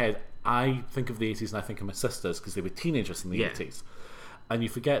in my head, I think of the 80s, and I think of my sisters because they were teenagers in the 80s. And you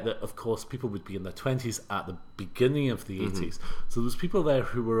forget that, of course, people would be in their 20s at the beginning of the 80s. So there was people there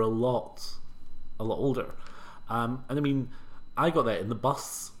who were a lot older. And I mean, I got there in the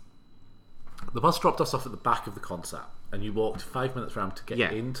bus. The bus dropped us off at the back of the concert, and you walked 5 minutes round to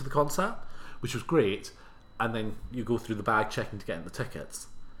get into the concert, which was great. And then you go through the bag checking to get in the tickets.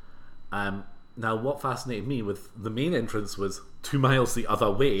 Now, what fascinated me with the main entrance was 2 miles the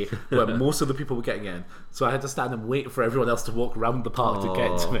other way, where most of the people were getting in. So I had to stand and wait for everyone else to walk around the park to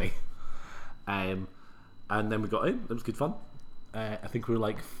get to me. And then we got in. It was good fun. I think we were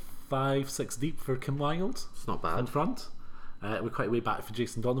like 5-6 deep for Kim Wilde. It's not bad. In front. We're quite way back for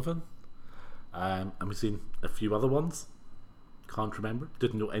Jason Donovan. And we've seen a few other ones. Can't remember.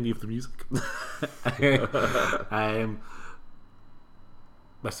 Didn't know any of the music.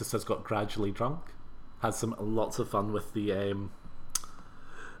 My sister's got gradually drunk. Had lots of fun with the and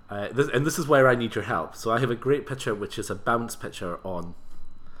this is where I need your help. So I have a great picture which is a bounce picture on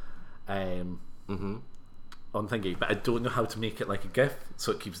on thingy, but I don't know how to make it like a GIF,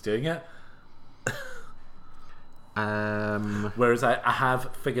 so it keeps doing it. Whereas I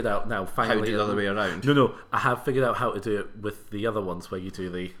have figured out now finally how to do the other way around. No, I have figured out how to do it with the other ones where you do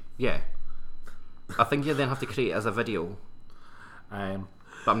the I think you then have to create it as a video.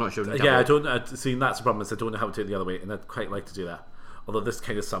 But I'm not sure. I don't see. That's the problem. Is I don't know how to do it the other way, and I'd quite like to do that. Although this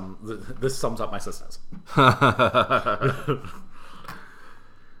kind of sums up my sisters.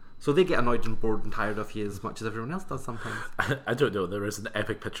 So they get annoyed and bored and tired of you as much as everyone else does sometimes. I don't know. There is an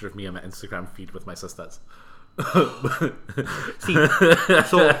epic picture of me on my Instagram feed with my sisters. See,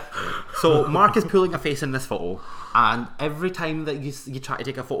 so Mark is pulling a face in this photo, and every time that you try to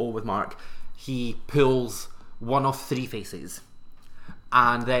take a photo with Mark, he pulls one of 3 faces.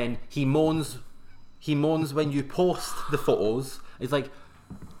 And then he moans when you post the photos. It's like,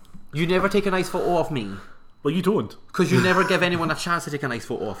 you never take a nice photo of me. Well, you don't. Because you never give anyone a chance to take a nice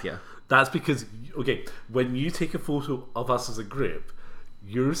photo of you. That's because, okay, when you take a photo of us as a group,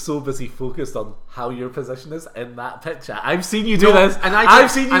 you're so busy focused on how your position is in that picture. I've seen you do this. And I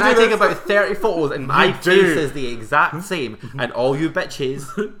take about 30 photos and my face is the exact same. And all you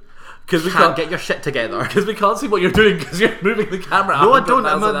bitches... Because we can't get your shit together. Because we can't see what you're doing because you're moving the camera. No, I don't.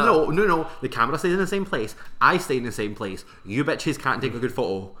 No. The camera stays in the same place. I stay in the same place. You bitches can't take a good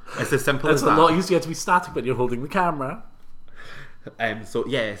photo. It's as simple as that. It's a lot easier to be static when you're holding the camera.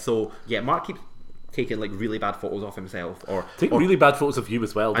 So Mark keeps taking like really bad photos of himself, or really bad photos of you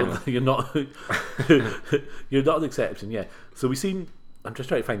as well. Don't they? You're not you're not an exception. Yeah. So we seen. I'm just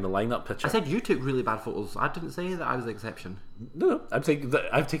trying to find the lineup picture. I said you took really bad photos. I didn't say that I was the exception. No, I'm saying that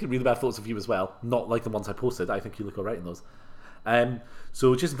I've taken really bad photos of you as well. Not like the ones I posted. I think you look alright in those.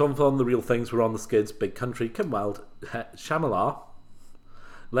 So Jason Bonfilm, The Real Things, We're on the Skids, Big Country, Kim Wilde, Shyamalan,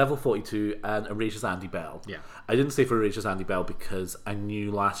 Level 42, and Erasure's Andy Bell. Yeah. I didn't say for Erasure's Andy Bell because I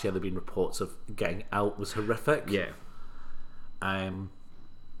knew last year there'd been reports of Getting Out was horrific. Yeah.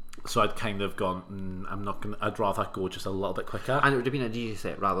 So I'd kind of gone, I'd rather go just a little bit quicker. And it would have been a DJ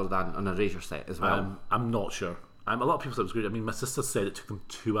set rather than an Erasure set as well. I'm not sure. A lot of people said it was great. I mean, my sister said it took them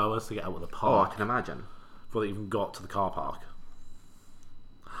 2 hours to get out of the Oh, park I can imagine. before they even got to the car park.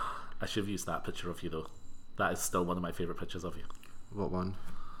 I should have used that picture of you though. That is still one of my favourite pictures of you. What one?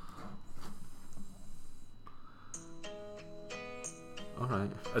 Alright.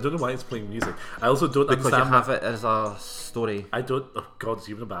 I don't know why it's playing music. I also don't Because you understand. have it as a story. I don't. Oh God, it's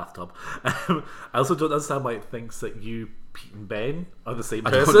even a bathtub. I also don't understand why it thinks that you, Pete, and Ben are the same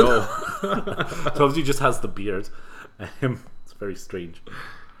person. don't know. So obviously, just has the beard. It's very strange.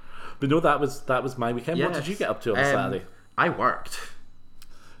 But no, that was my weekend. What did you get up to on Saturday? I worked.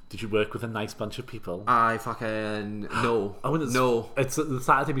 Did you work with a nice bunch of people? I fucking no. Oh, and no. It's the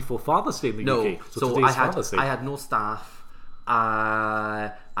Saturday before Father's Day in the No. UK. So today's I Father's Day. had no staff.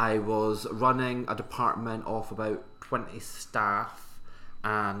 I was running a department of about 20 staff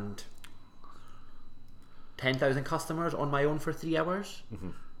and 10,000 customers on my own for 3 hours. Mm-hmm.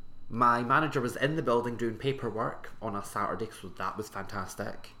 My manager was in the building doing paperwork on a Saturday, so that was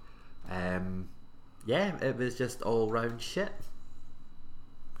fantastic. It was just all round shit.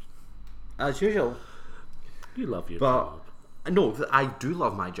 As usual. You love your But job. no, I do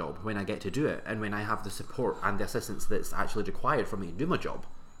love my job when I get to do it and when I have the support and the assistance that's actually required for me to do my job.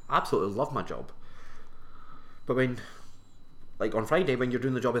 I absolutely love my job. But when, like on Friday, when you're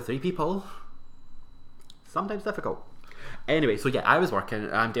doing the job of 3 people, sometimes difficult. Anyway, so yeah, I was working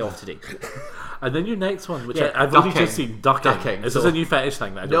and I'm day off today. And then your next one, which Yeah, I've only just seen, ducking. Is this a new fetish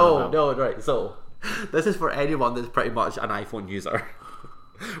thing that I don't know about? No, right. So, this is for anyone that's pretty much an iPhone user.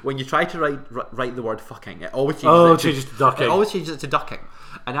 When you try to write the word fucking, it always changes to ducking. It always changes it to ducking.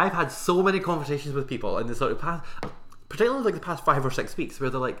 And I've had so many conversations with people in the sort of past, particularly like the past 5 or 6 weeks,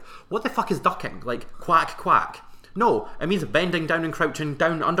 where they're like, "What the fuck is ducking? Like quack quack?" No, it means bending down and crouching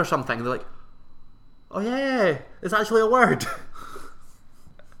down under something. And they're like, "Oh yeah, it's actually a word."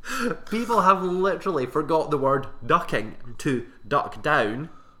 People have literally forgot the word ducking to duck down,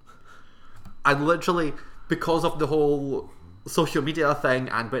 and literally because of the whole social media thing,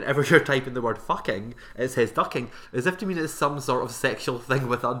 and whenever you're typing the word fucking, it says ducking, as if to mean it's some sort of sexual thing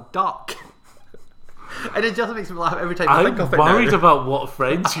with a duck. And it just makes me laugh every time I think of it. I'm worried now. about what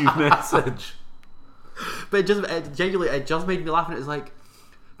friends you message. But it genuinely made me laugh, and it was like,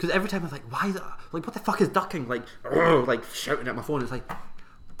 because every time I was like, why is it, like, what the fuck is ducking? Like, like shouting at my phone. It's like,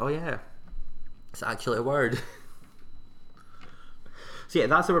 oh yeah, it's actually a word. So yeah,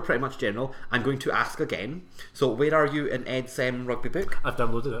 that's our pretty much general. I'm going to ask again. So where are you in Ed's rugby book? I've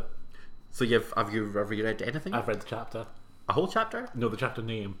downloaded it. So have you ever read anything? I've read the chapter. A whole chapter? No, the chapter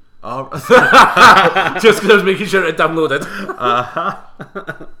name. Oh. Just because I was making sure it downloaded.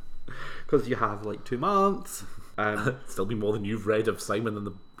 Because you have like 2 months. Still be more than you've read of Simon and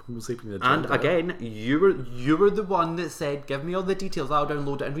the Homo sapien Agenda. And again, you were the one that said, give me all the details, I'll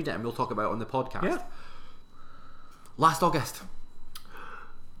download it and read it and we'll talk about it on the podcast. Yeah. Last August.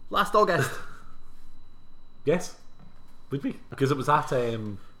 Yes. Would be. Because it was at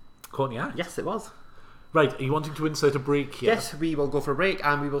Courtney Act. Yes, it was. Right, are you wanting to insert a break here? Yes, we will go for a break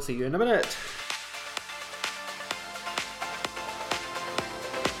and we will see you in a minute.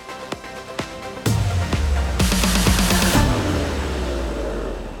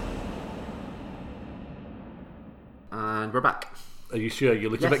 And we're back. Are you sure?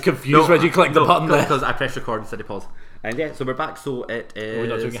 You're looking Yes. a bit confused when you click the button there. Because I pressed record instead of pause. And yeah, so we're back. So it is. Are we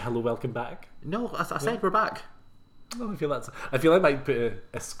not doing a hello, welcome back? No, I said we're back. No, I feel I might put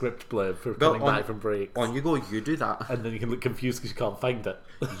a script blurb for coming back from breaks. On you go, you do that. And then you can look confused because you can't find it.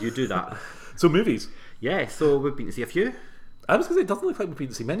 You do that. So movies. Yeah, so we've been to see a few. I was going to say, it doesn't look like we've been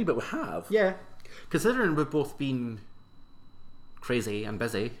to see many, but we have. Yeah. Considering we've both been crazy and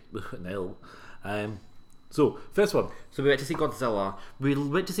busy. And ill. So, first one. So we went to see Godzilla. We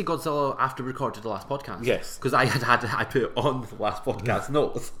went to see Godzilla after we recorded the last podcast. Yes. Because I put it on the last podcast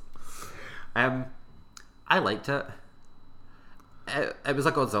notes. I liked it. It was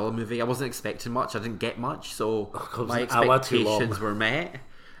a Godzilla movie. I wasn't expecting much. I didn't get much, so my expectations were met.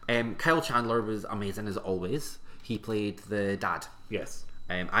 Kyle Chandler was amazing as always. He played the dad. Yes.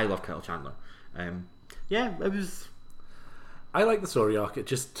 I love Kyle Chandler. Yeah, it was. I like the story arc. It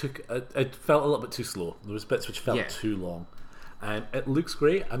just took. It felt a little bit too slow. There was bits which felt too long. It looks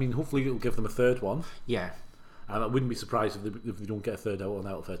great. I mean, hopefully it'll give them a third one. Yeah. I wouldn't be surprised if they don't get a third one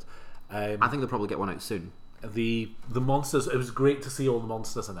out of it. I think they'll probably get one out soon. The monsters. It was great to see all the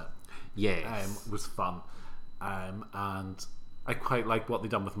monsters in it. Yes. It was fun. And I quite like what they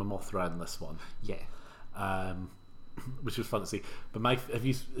done with Mothra in this one. Yeah. Which was fun to see. But have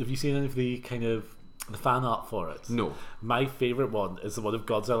you seen any of the kind of the fan art for it? No. My favourite one is the one of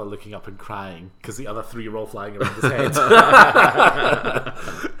Godzilla looking up and crying because the other three are all flying around his head.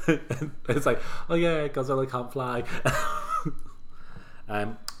 It's like, oh yeah, Godzilla can't fly.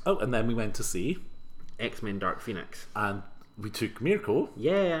 And then we went to see X-Men Dark Phoenix. And we took Mirko,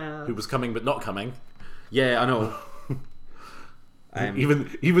 who was coming but not coming. Yeah, I know.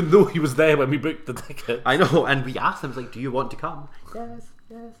 Even though he was there when we booked the ticket. I know, and we asked him, like, do you want to come? Yes.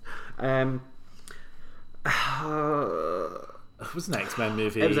 It was an X-Men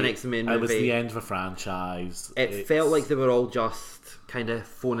movie. It was an X-Men movie. It was the end of a franchise. It felt like they were all just kind of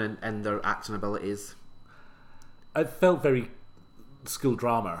phoning in their acting abilities. It felt very school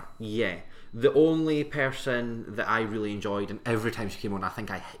drama. Yeah. The only person that I really enjoyed, and every time she came on, I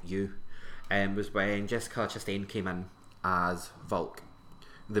think I hit you, was when Jessica Chastain came in as Volk,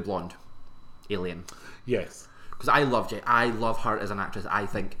 the blonde alien. Yes. Because I love her as an actress. I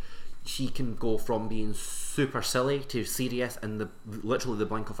think she can go from being super silly to serious in literally the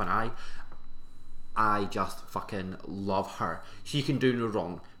blink of an eye. I just fucking love her. She can do no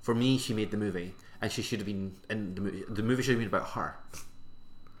wrong. For me, she made the movie, and she should have been in the movie. The movie should have been about her.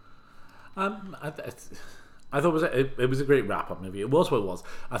 I thought it was a great wrap-up movie. It was what it was.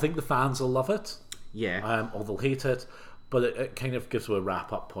 I think the fans will love it. Yeah. Or they'll hate it, but it kind of gives you a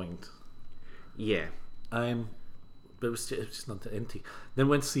wrap-up point. Yeah. But it was just not empty. Then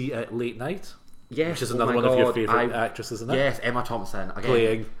went to see Late Night. Yes. Which is another one of your favourite actresses, isn't it? Yes, Emma Thompson. Again,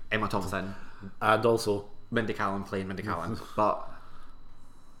 playing Emma Thompson. And also Mindy Kaling playing Mindy Kaling. But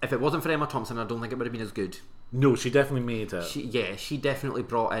if it wasn't for Emma Thompson, I don't think it would have been as good. No, she definitely made it. She definitely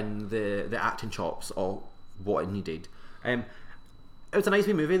brought in the acting chops of what it needed. It was a nice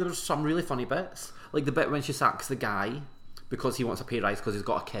wee movie. There was some really funny bits. Like the bit when she sacks the guy because he wants a pay rise because he's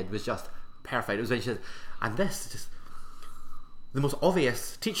got a kid was just perfect. It was when she said, and this is just the most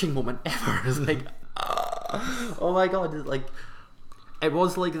obvious teaching moment ever. It's like, oh my god. Like, it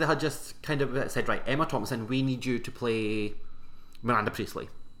was like they had just kind of said, right, Emma Thompson, we need you to play Miranda Priestley.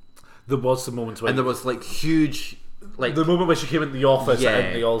 There was some moments when... And there was like huge... like the moment when she came into the office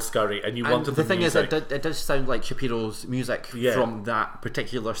and they all scurry and you wanted the thing music. is it does sound like Shapiro's music from that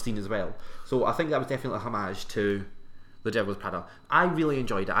particular scene as well, so I think that was definitely a homage to The Devil's Prada. I really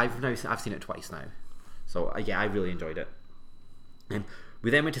enjoyed it. I've seen it twice now, so I really enjoyed it. We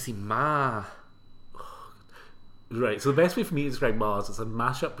then went to see Ma. Right, so the best way for me to describe Ma is it's a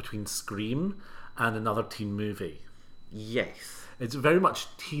mashup between Scream and another teen movie. Yes, it's very much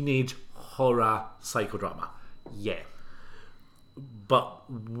teenage horror psychodrama. Yeah, but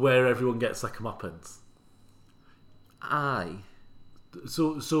where everyone gets their comeuppance. Aye.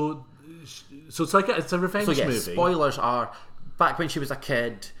 So it's like it's a revenge movie. Spoilers are, back when she was a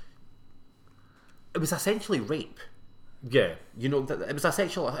kid, it was essentially rape. Yeah, you know, it was a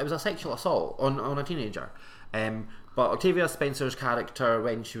sexual assault on a teenager. But Octavia Spencer's character,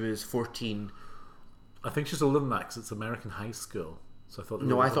 when she was 14, I think she's older than that because it's American high school. So I thought.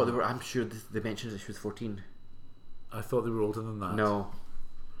 I'm sure they mentioned that she was 14. I thought they were older than that. No.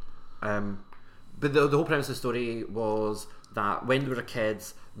 But the whole premise of the story was that when they were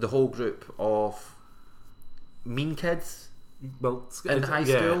kids, the whole group of mean kids in high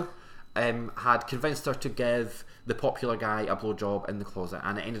school had convinced her to give the popular guy a blowjob in the closet,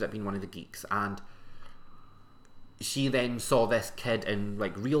 and it ended up being one of the geeks. And she then saw this kid in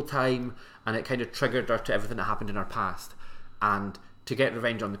like real time, and it kind of triggered her to everything that happened in her past. And to get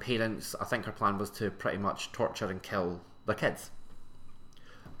revenge on the parents, I think her plan was to pretty much torture and kill their kids.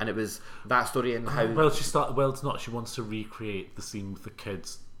 And it was that story and how... Well, it's not. She wants to recreate the scene with the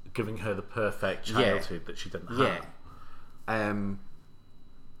kids giving her the perfect childhood that she didn't have. Yeah.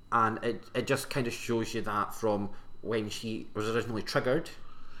 And it just kind of shows you that from when she was originally triggered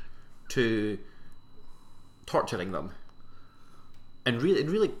to torturing them. And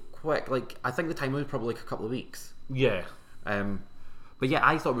really quick, like, I think the time was probably like a couple of weeks. Yeah. But yeah,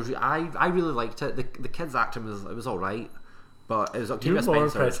 I thought it was... I really liked it. The kids' acting was alright. But it was Octavia Spencer. You were more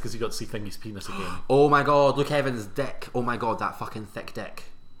impressed because you got to see Thingy's penis again. Oh my god, Luke Evans' dick. Oh my god, that fucking thick dick.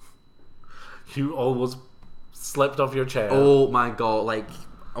 You almost slipped off your chair. Oh my god, like...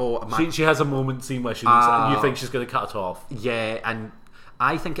 Oh, she has a moment scene where she looks and you think she's going to cut it off. Yeah, and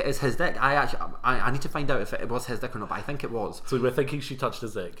I think it is his dick. I need to find out if it was his dick or not, but I think it was. So we're thinking she touched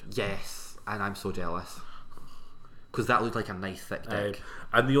his dick. Yes, and I'm so jealous. Because that looked like a nice thick dick.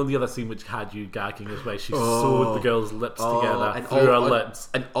 And the only other scene which had you gagging is where she sewed the girl's lips together and through her lips.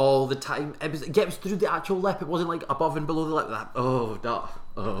 And all the time, it was through the actual lip. It wasn't like above and below the lip.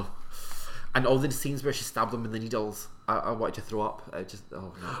 And all the scenes where she stabbed them with the needles, I wanted to throw up.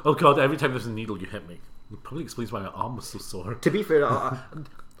 No. Oh god! Every time there's a needle, you hit me. It probably explains why my arm was so sore. To be fair, I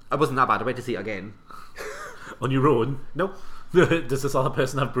wasn't that bad. I went to see it again. On your own? Nope. Does this other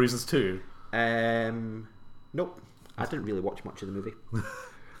person have bruises too? Nope. I didn't really watch much of the movie.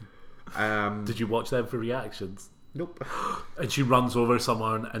 Did you watch them for reactions? Nope. And she runs over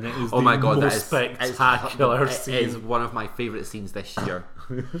someone, and it is the most spectacular scene. It is one of my favourite scenes this year.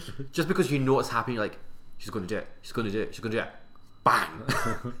 Just because you know what's happening, you're like, she's going to do it. She's going to do it. She's going to do it. Bang!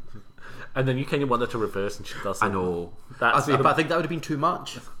 And then you kind of want her to reverse, and she doesn't. I know. But I think that would have been too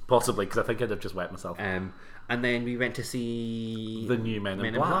much. Possibly, because I think I'd have just wet myself. And then we went to see the new Men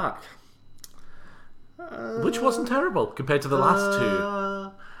in Black. Which wasn't terrible compared to the last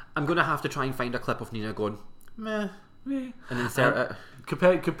two. I'm going to have to try and find a clip of Nina going, meh, and insert it.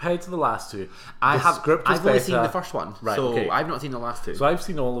 Compared to the last two, I've only seen the first one, right, so okay. I've not seen the last two. So I've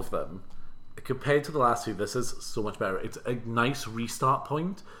seen all of them. Compared to the last two, this is so much better. It's a nice restart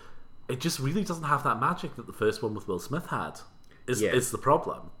point. It just really doesn't have that magic that the first one with Will Smith had. Is the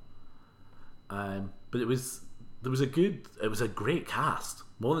problem. But it was a great cast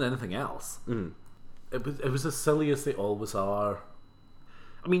more than anything else. Mm. It was as silly as they always are.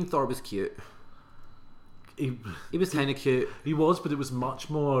 I mean, Thor was cute. He was kind of cute. He was, but it was much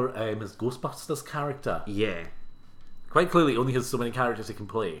more his Ghostbusters character. Yeah. Quite clearly, he only has so many characters he can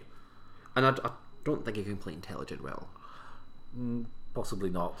play. And I don't think he can play intelligent well. Possibly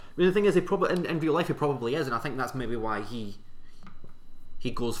not. I mean, the thing is, he probably in real life he probably is, and I think that's maybe why he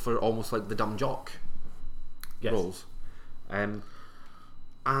goes for almost like the dumb jock roles. It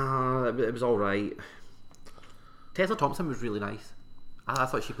was all right. Tessa Thompson was really nice. I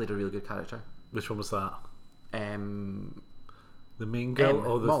thought she played a really good character. Which one was that? The main girl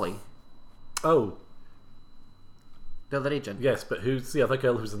girl or the Molly? Oh, the other agent. yes, but who's the other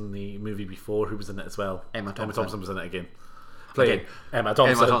girl who's in the movie before? Who was in it as well? Emma Thompson. Emma Thompson was in it again. Playing Emma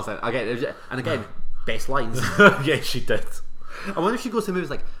Thompson. Again, best lines. Yeah, she did. I wonder if she goes to the movies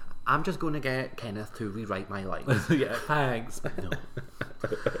like, I'm just going to get Kenneth to rewrite my lines. Yeah, thanks.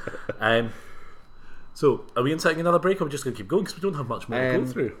 No. So, are we inserting another break, or are we just going to keep going because we don't have much more to go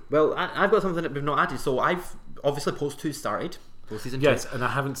through? Well, I've got something that we've not added. So, I've obviously Post 2 started. Season 2. Yes, and I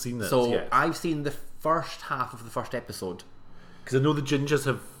haven't seen this yet. I've seen the first half of the first episode. Because I know the Gingers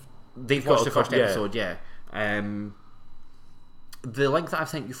have... They've watched the first episode, yeah. The link that I've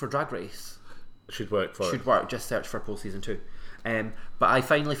sent you for Drag Race should work. Just search for Post Season 2. But I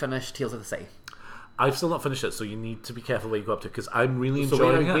finally finished Tales of the City. I've still not finished it, so you need to be careful where you go up to, because I'm really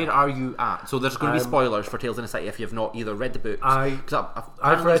enjoying it. Where are you at? So there's going to be spoilers for Tales of the City if you've not either read the books.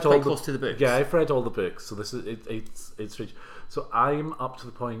 I've read all close to the books. Yeah, I've read all the books, so this is it's strange. So I'm up to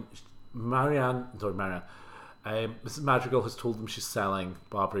the point. Mrs. Madrigal has told them she's selling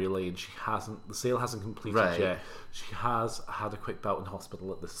Barbara Elaine. The sale hasn't completed yet. She has had a quick bout in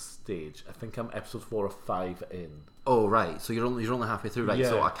hospital at this stage. I think I'm episode 4 or 5 in. Oh right, so you're only halfway through, right? Yeah.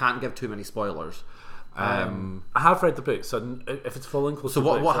 So I can't give too many spoilers. I have read the book, so if it's following close. So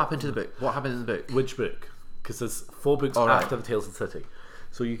what happened to the book? What happened in the book? Which book? Because there's 4 books after the Tales of the City.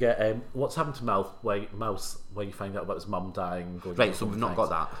 So you get What's Happened to Mouse, where you find out about his mum dying. Right, so we've not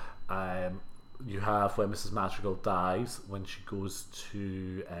got that. You have where Mrs. Madrigal dies when she goes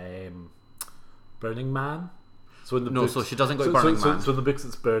to Burning Man. So in the books, so she doesn't go to Burning Man. So in the books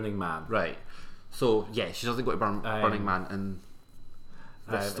it's Burning Man. Right. So yeah, she doesn't go to Burning Man in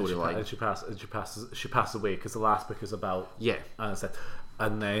this storyline. And she passes away because the last book is about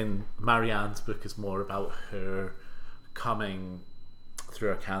and then Marianne's book is more about her coming through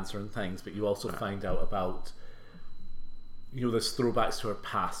her cancer and things. But you also find out about, there's throwbacks to her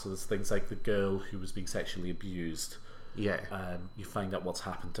past. So there's things like the girl who was being sexually abused. Yeah. You find out what's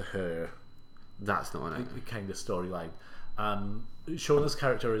happened to her. That's not the kind of storyline. Shona's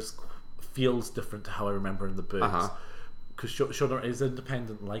character feels different to how I remember in the books, because Shona is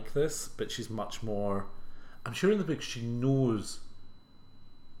independent like this, but she's much more. I'm sure in the book she knows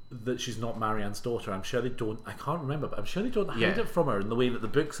that she's not Marianne's daughter. I'm sure they don't. I can't remember, but I'm sure they don't hide it from her in the way that the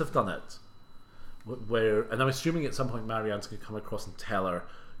books have done it. And I'm assuming at some point Marianne's going to come across and tell her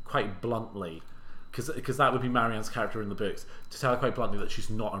quite bluntly, because that would be Marianne's character in the books, to tell her quite bluntly that she's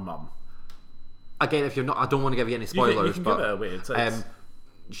not her mum. Again, if you're not, I don't want to give you any spoilers. You can give it away.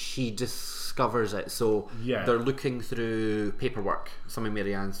 she discovers it. So Yeah. they're looking through paperwork, some of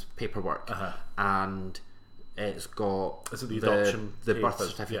Marianne's paperwork, and it's got Is it the adoption the birth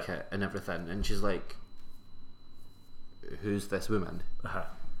papers? certificate and everything, and she's like, "Who's this woman?"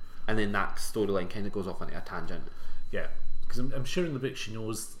 And then that storyline kind of goes off on a tangent. Yeah, because I'm sure in the book she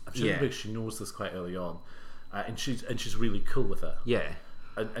knows. I'm sure in Yeah. the book she knows this quite early on, and she's really cool with it. Yeah,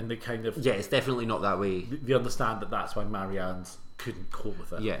 And they kind of yeah, it's definitely not that way. they understand that that's why Marianne's couldn't cope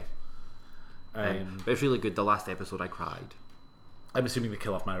with it. Yeah, but it's really good. The last episode, I cried. I'm assuming they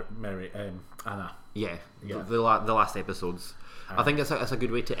kill off Anna. Yeah, Yeah. the last episodes. I think it's a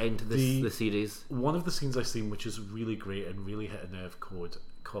good way to end the series. One of the scenes I've seen, which is really great and really hit a nerve chord,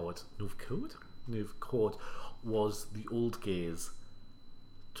 was the old gays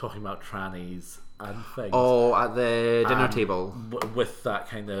talking about trannies and things. Oh, at the dinner table. With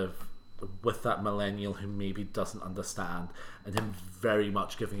that millennial who maybe doesn't understand, and him very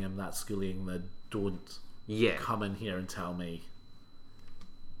much giving him that schooling that don't come in here and tell me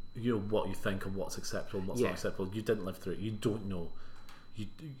what you think and what's acceptable and what's not acceptable. You didn't live through it. You don't know.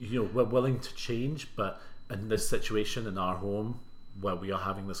 We're willing to change, but in this situation in our home where we are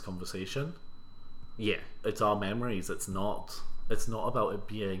having this conversation, it's our memories. It's not about it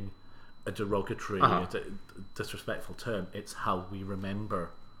being a derogatory, disrespectful term. It's how we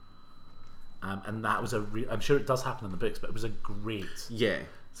remember. And that was I'm sure it does happen in the books, but it was a great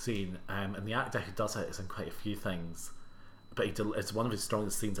scene. And the actor who does it is in quite a few things, but it's one of his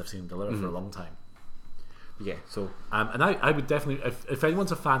strongest scenes I've seen him deliver for a long time. Yeah, so and I would definitely, if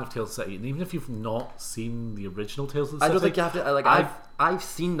anyone's a fan of Tales of the City, and even if you've not seen the original Tales of the City, I don't think you have to. I've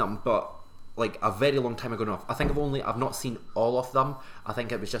seen them, but like a very long time ago now. I think I've not seen all of them. I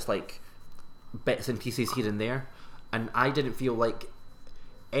think it was just like bits and pieces here and there, and I didn't feel like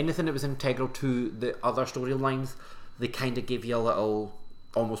anything that was integral to the other storylines. They kind of give you a little,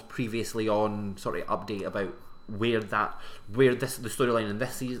 almost previously on sort of update about where the storyline in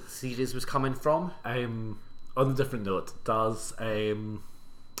this series was coming from. On a different note, does oh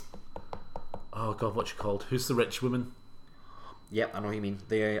god, what's she called? Who's the rich woman? Yep, I know what you mean.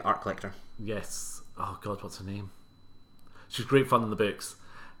 The art collector. Yes. Oh god, what's her name? She's great fun in the books.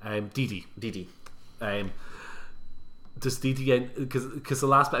 Dee Dee. Does Dee Dee because the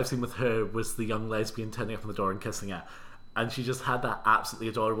last bit I've seen with her was the young lesbian turning up on the door and kissing her, and she just had that absolutely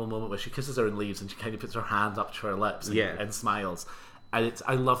adorable moment where she kisses her and leaves, and she kind of puts her hand up to her lips and smiles. And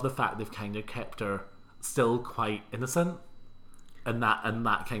I love the fact they've kind of kept her still quite innocent in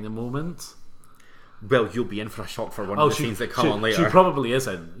that kind of moment. Well, you'll be in for a shock for one of the scenes that come on later. She probably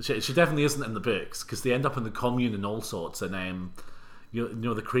isn't. She definitely isn't in the books, because they end up in the commune and all sorts, and you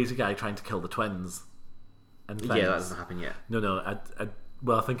know the crazy guy trying to kill the twins. And things. Yeah, that hasn't happened yet. No.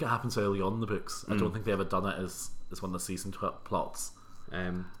 Well, I think it happens early on in the books. I don't think they ever done it as one of the season plots.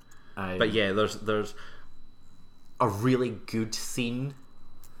 But yeah, there's a really good scene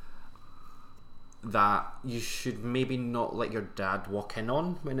that you should maybe not let your dad walk in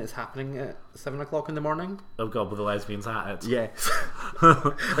on when it's happening at 7 o'clock in the morning. Oh god, with the lesbians at it. Yeah.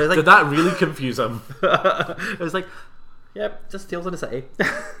 Did that really confuse him? It was like, yep, just Tales of the City.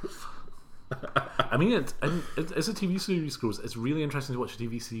 I mean, as a TV series goes, it's really interesting to watch a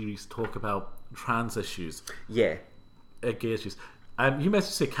TV series talk about trans issues. Yeah. Gay issues. You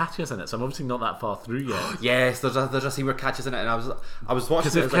messaged say Katya's in it, so I'm obviously not that far through yet. Yes, there's a scene where Katya's in it, and I was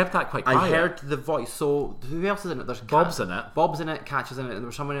watching because they've kept that quite quiet. I heard the voice. So who else is in it? There's Bob's in it. Bob's in it. Katya's in it, and there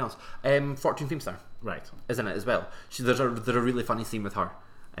was someone else. Fortune Feimster, right, is in it as well. There's a really funny scene with her,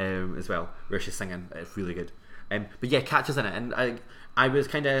 as well, where she's singing. It's really good. But yeah, Katya's in it, and I was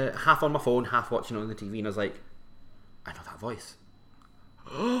kind of half on my phone, half watching it on the TV, and I was like, I know that voice.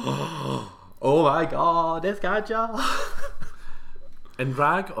 Oh my god, it's Katya. In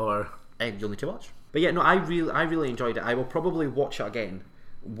drag or you'll need to watch. But yeah, no, I really enjoyed it. I will probably watch it again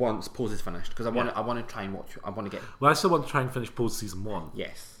once Pose is finished, because I want to try and watch. I want to get. Well, I still want to try and finish Pose season 1.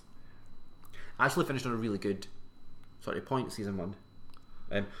 Yes, I actually finished on a really good point season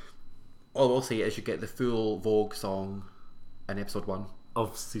 1. All I will say is you get the full Vogue song in episode 1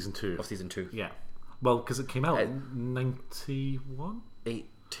 of season 2. Yeah. Well, because it came out in 91?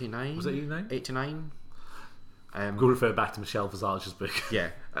 89? Was it 89? 89. Go refer back to Michelle Visage's book. Yeah.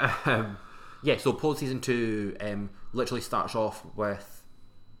 Yeah, so Pose season 2 literally starts off with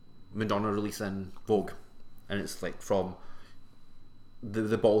Madonna releasing Vogue, and it's like from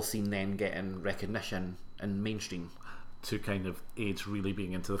the ball scene then getting recognition in mainstream to kind of age really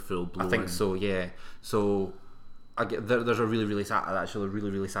being into the full blown. I think so, yeah. So there's a really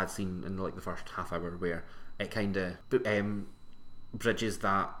sad scene in like the first half hour where it kind of bridges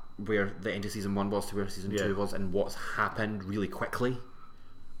that where the end of season 1 was to where season 2 was, and what's happened really quickly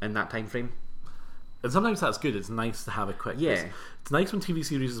in that time frame. And sometimes that's good. It's nice to have a quick. Yeah. It's nice when TV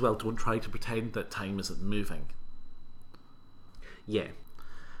series as well don't try to pretend that time isn't moving. Yeah.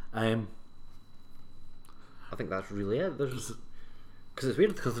 I think that's really it. Because it's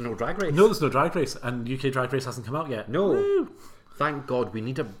weird because there's no Drag Race. No, there's no Drag Race, and UK Drag Race hasn't come out yet. No. Woo! Thank God. We do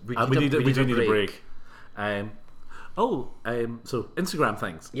need a break. So Instagram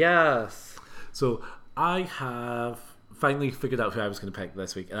things. Yes. So I have finally figured out who I was going to pick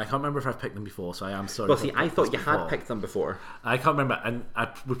this week, and I can't remember if I've picked them before, so I am sorry. Well, see, I thought you had picked them before. I can't remember, and I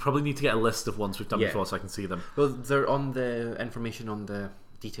would probably need to get a list of ones we've done Yeah. before so I can see them. Well, they're on the information on the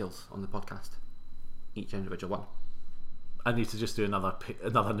details on the podcast. Each individual one. I need to just do another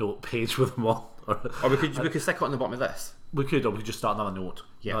note page with them all. Or we could stick it on the bottom of this. We could, or we could just start another note.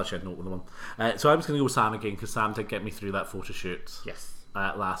 Yeah. Another shared note with them on. So I was going to go with Sam again, because Sam did get me through that photo shoot Yes.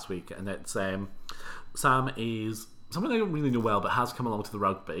 last week. And it's Sam is someone I don't really know well, but has come along to the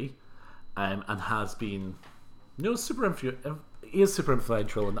rugby and has been, he is super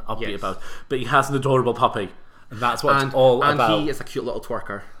influential and upbeat Yes. about, but he has an adorable puppy. And that's what it's all and about. he is a cute little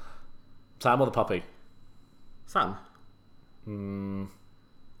twerker. Sam or the puppy? Sam.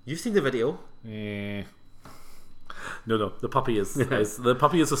 You've seen the video. No. The puppy is the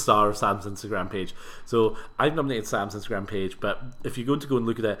puppy is the star of Sam's Instagram page. So I've nominated Sam's Instagram page, but if you're going to go and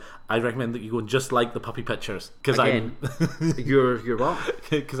look at it, I recommend that you go and just like the puppy pictures because Again, you're what?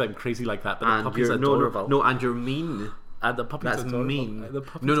 Because I'm crazy like that. But And the puppy's you're adorable. no, and you're mean. And the puppy's That's adorable. mean. The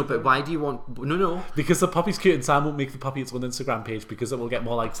puppy's No, adorable. but why do you want? No. Because the puppy's cute, and Sam won't make the puppy its own Instagram page because it will get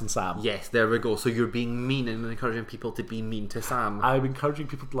more likes than Sam. Yes, there we go. So you're being mean and encouraging people to be mean to Sam. I'm encouraging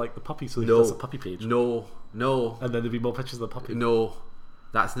people to like the puppy so he No. does a puppy page. No. And then there'll be more pictures of the puppy. No.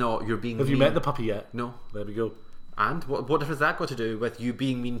 That's not. You're being Have mean. you met the puppy yet? No. There we go. And what difference has that got to do with you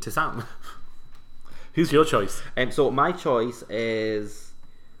being mean to Sam? Who's your choice? So my choice is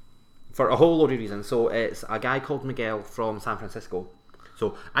for a whole load of reasons. So it's a guy called Miguel from San Francisco.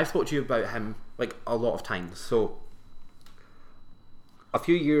 So I've spoke to you about him like a lot of times. So a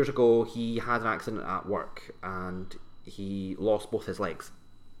few years ago he had an accident at work and he lost both his legs.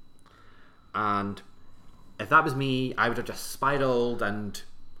 And if that was me, I would have just spiraled and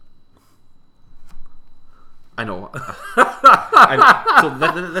I know. So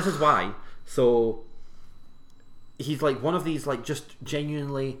this is why. So he's like one of these like just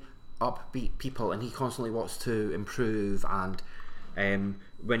genuinely upbeat people, and he constantly wants to improve. And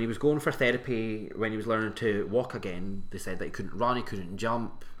when he was going for therapy, when he was learning to walk again, they said that he couldn't run, he couldn't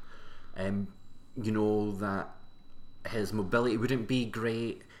jump. That his mobility wouldn't be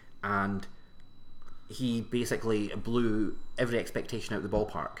great, and he basically blew every expectation out of the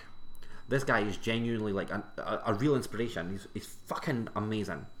ballpark. This guy is genuinely like a real inspiration. He's fucking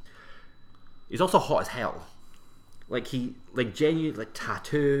amazing. He's also hot as hell. Like he genuinely like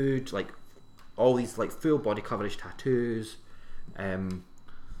tattooed, like all these like full body coverage tattoos.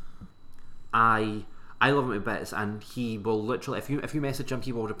 I love him to bits, and he will literally if you message him,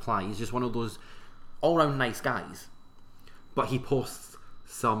 he will reply. He's just one of those all round nice guys. But he posts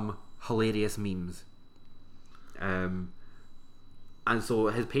some hilarious memes. And so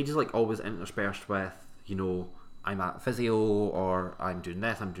his page is like always interspersed with, I'm at physio, or I'm doing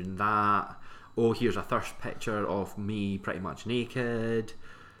this, I'm doing that. Oh, here's a thirst picture of me pretty much naked.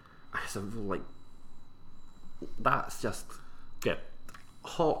 That's just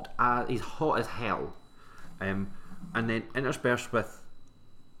hot. He's hot as hell. And then interspersed with,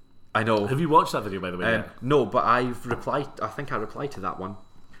 I know. Have you watched that video, by the way? No, but I've replied. I think I replied to that one.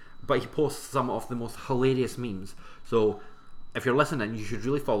 But he posts some of the most hilarious memes. So if you're listening, you should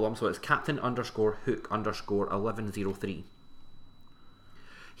really follow him. So it's Captain_Hook_1103.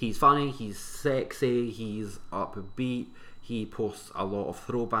 He's funny, he's sexy, he's upbeat, he posts a lot of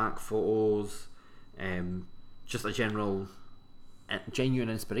throwback photos, just a genuine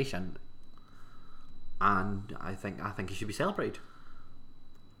inspiration, and I think he should be celebrated.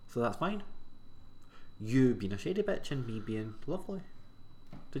 So that's fine. You being a shady bitch and me being lovely.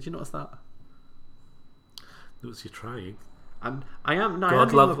 Did you notice that? Notice you're trying. I am. No,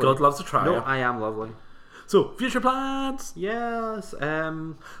 God loves a trier. No, I am lovely. So, future plans. Yes.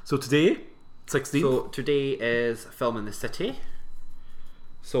 So today, 16th. So today is Film in the City.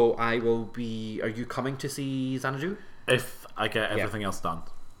 So I will be. Are you coming to see Xanadu? If I get everything else done.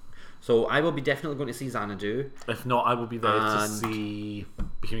 So I will be definitely going to see Xanadu. If not, I will be there to see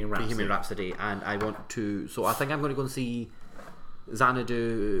Bohemian Rhapsody. And I want to. So I think I'm going to go and see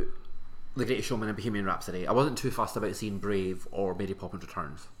Xanadu, The Greatest Showman, and Bohemian Rhapsody. I wasn't too fussed about seeing Brave or Mary Poppins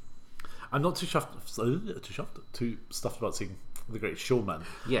Returns. I'm not too stuffed about seeing The Greatest Showman.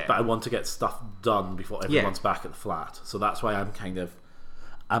 Yeah. But I want to get stuff done before everyone's back at the flat. So that's why I'm kind of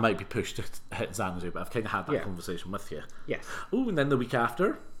I might be pushed to hit Xanadu, but I've kind of had that conversation with you. Yes. Oh, and then the week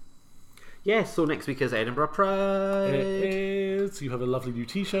after. Yes, so next week is Edinburgh Pride. It is. You have a lovely new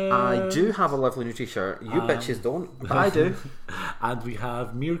t-shirt. I do have a lovely new t-shirt. You bitches don't, but I do. And we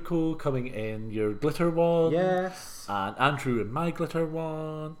have Mirko coming in your glitter one. Yes. And Andrew in my glitter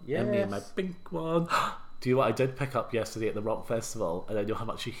one. Yes. And me in my pink one. Do you know what I did pick up yesterday at the Rock Festival? And I know how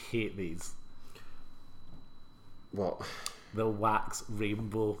much you hate these. What? The wax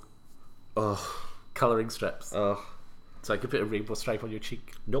rainbow Ugh. colouring strips. Ugh. So I could put a rainbow stripe on your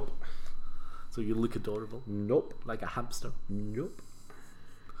cheek. Nope. So you look adorable. Nope. Like a hamster. Nope.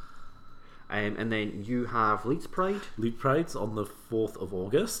 And then you have Leeds Pride. Leeds Pride's on the 4th of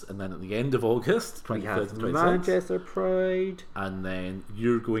August, and then at the end of August, We 23rd have and 26th. Manchester Pride. And then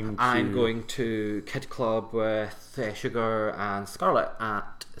you're going to... I'm going to Kid Club with Sugar and Scarlett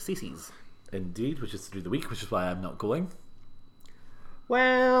at CC's. Indeed, which is through the week, which is why I'm not going.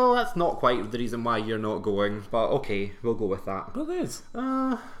 Well, that's not quite the reason why you're not going, but okay, we'll go with that. Well, it is.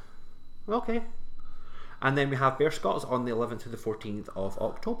 Okay. And then we have Bear Scots on the 11th to the 14th of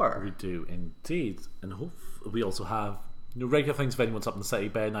October. We do indeed. And we also have regular things if anyone's up in the city.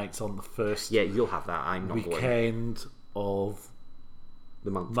 Bear Nights on the first Yeah, you'll have that. I'm not going. weekend of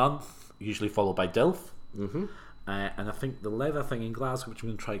The month, usually followed by DILF. Mm-hmm. And I think the leather thing in Glasgow, which I'm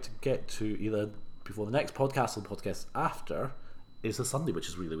going to try to get to either before the next podcast or the podcast after, is a Sunday, which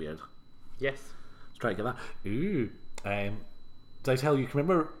is really weird. Yes. Let's try to get that. Ooh. Did I tell you, can you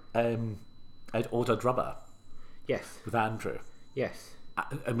remember I'd ordered rubber Yes. with Andrew? Yes.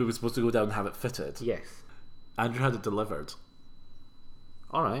 And we were supposed to go down and have it fitted. Yes. Andrew had it delivered.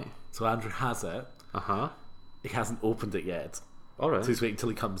 Alright. So Andrew has it. Uh-huh. He hasn't opened it yet. Alright. So he's waiting until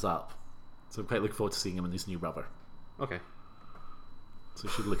he comes up. So I'm quite looking forward to seeing him in his new rubber. Okay. So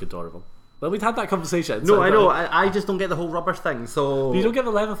it should look adorable. Well, we'd had that conversation. No, so I know. I just don't get the whole rubber thing, so... You don't get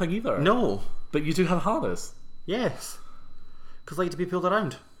the leather thing either. No. But you do have a harness. Yes. Because I like to be pulled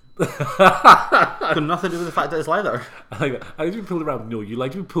around. Got nothing to do with the fact that it's leather. I like that. I like to be pulled around. No, you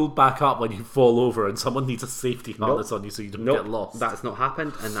like to be pulled back up when you fall over and someone needs a safety harness on you so you don't get lost. That's not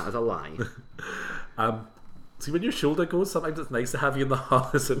happened, and that is a lie. See, when your shoulder goes, sometimes it's nice to have you in the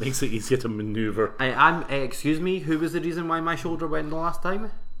harness. It makes it easier to manoeuvre. Excuse me, who was the reason why my shoulder went the last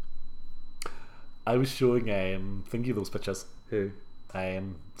time? I was showing thingy of those pictures. Who?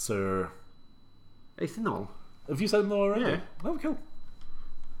 Sir. I've seen them all. Have you seen them already? Yeah. Oh, cool.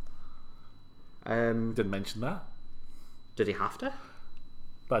 Didn't mention that. Did he have to?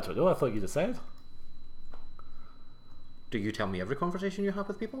 But I don't know. I thought you'd have said. Do you tell me every conversation you have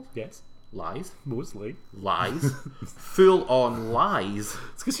with people? Yes. Lies. Mostly. Lies. Full on lies.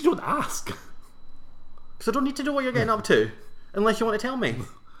 It's because you don't ask. Because I don't need to know what you're getting up to. Unless you want to tell me.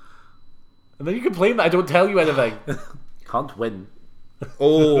 And then you complain that I don't tell you anything. Can't win.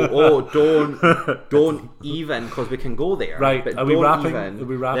 Don't even, because we can go there. Right, but are we don't wrapping? even. Are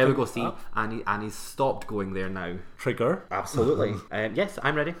we wrapping? There we go. See, up? and he's stopped going there now. Trigger. Absolutely. Yes,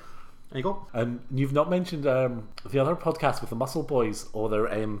 I'm ready. There you go. And you've not mentioned the other podcast with the Muscle Boys or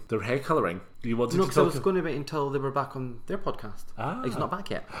their hair colouring. Do you want to No, talk? because I was going to wait until they were back on their podcast. Ah. He's not back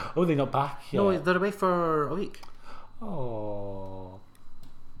yet. Oh, they're not back yet. No, they're away for a week. Oh.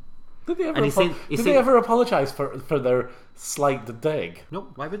 Did they ever, And did they ever apologise for their slight dig? No,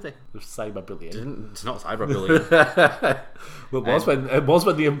 why would they? Their cyberbullying. It's not cyberbullying. Well, it was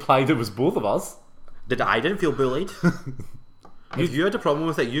when they implied it was both of us. I didn't feel bullied. If you had a problem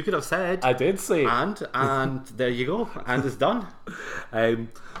with it, you could have said. I did say. And there you go. And it's done.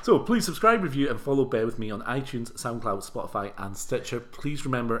 So please subscribe, review, and follow Bear With Me on iTunes, SoundCloud, Spotify, and Stitcher. Please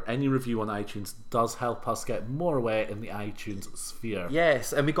remember, any review on iTunes does help us get more away in the iTunes sphere.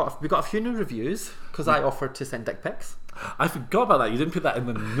 Yes, and we got a few new reviews because I offered to send dick pics. I forgot about that. You didn't put that in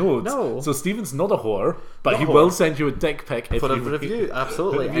the notes. No. So Stephen's not a whore, but Not he a whore. will send you a dick pic if For you a review,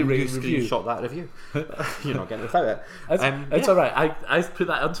 absolutely. if you And you rate a review. screenshot that review. You're not getting without it. It's alright. I put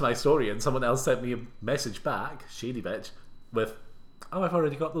that onto my story and someone else sent me a message back, shady bitch, with, oh, I've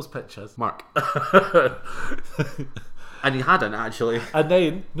already got those pictures. Mark. And he hadn't, actually. And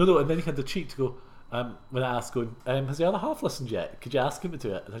then, and then he had the cheek to go, when I asked, going, has the other half listened yet? Could you ask him to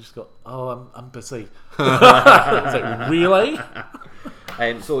do it? And I just go, oh, I'm busy. I was like, really?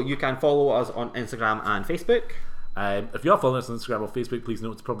 So you can follow us on Instagram and Facebook. If you are following us on Instagram or Facebook, please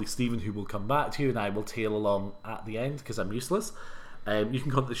note it's probably Stephen who will come back to you, and I will tail along at the end because I'm useless. You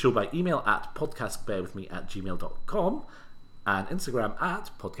can contact the show by email at podcastbearwithme@gmail.com and Instagram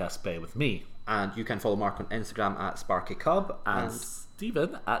at podcastbearwithme. And you can follow Mark on Instagram at SparkyCub. And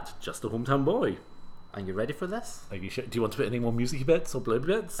Stephen at Just a Hometown Boy. And you ready for this? Are you sure? Do you want to put any more music bits or blurb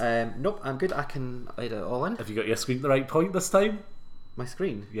bits? Nope, I'm good. I can edit it all in. Have you got your screen at the right point this time? my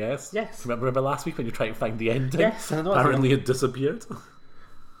screen. Yes. Yes. Remember last week when you tried to find the ending? Yes, I know. Apparently it disappeared.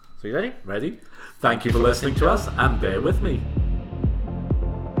 So you ready? Ready? Thank you for listening to us, and bear with me.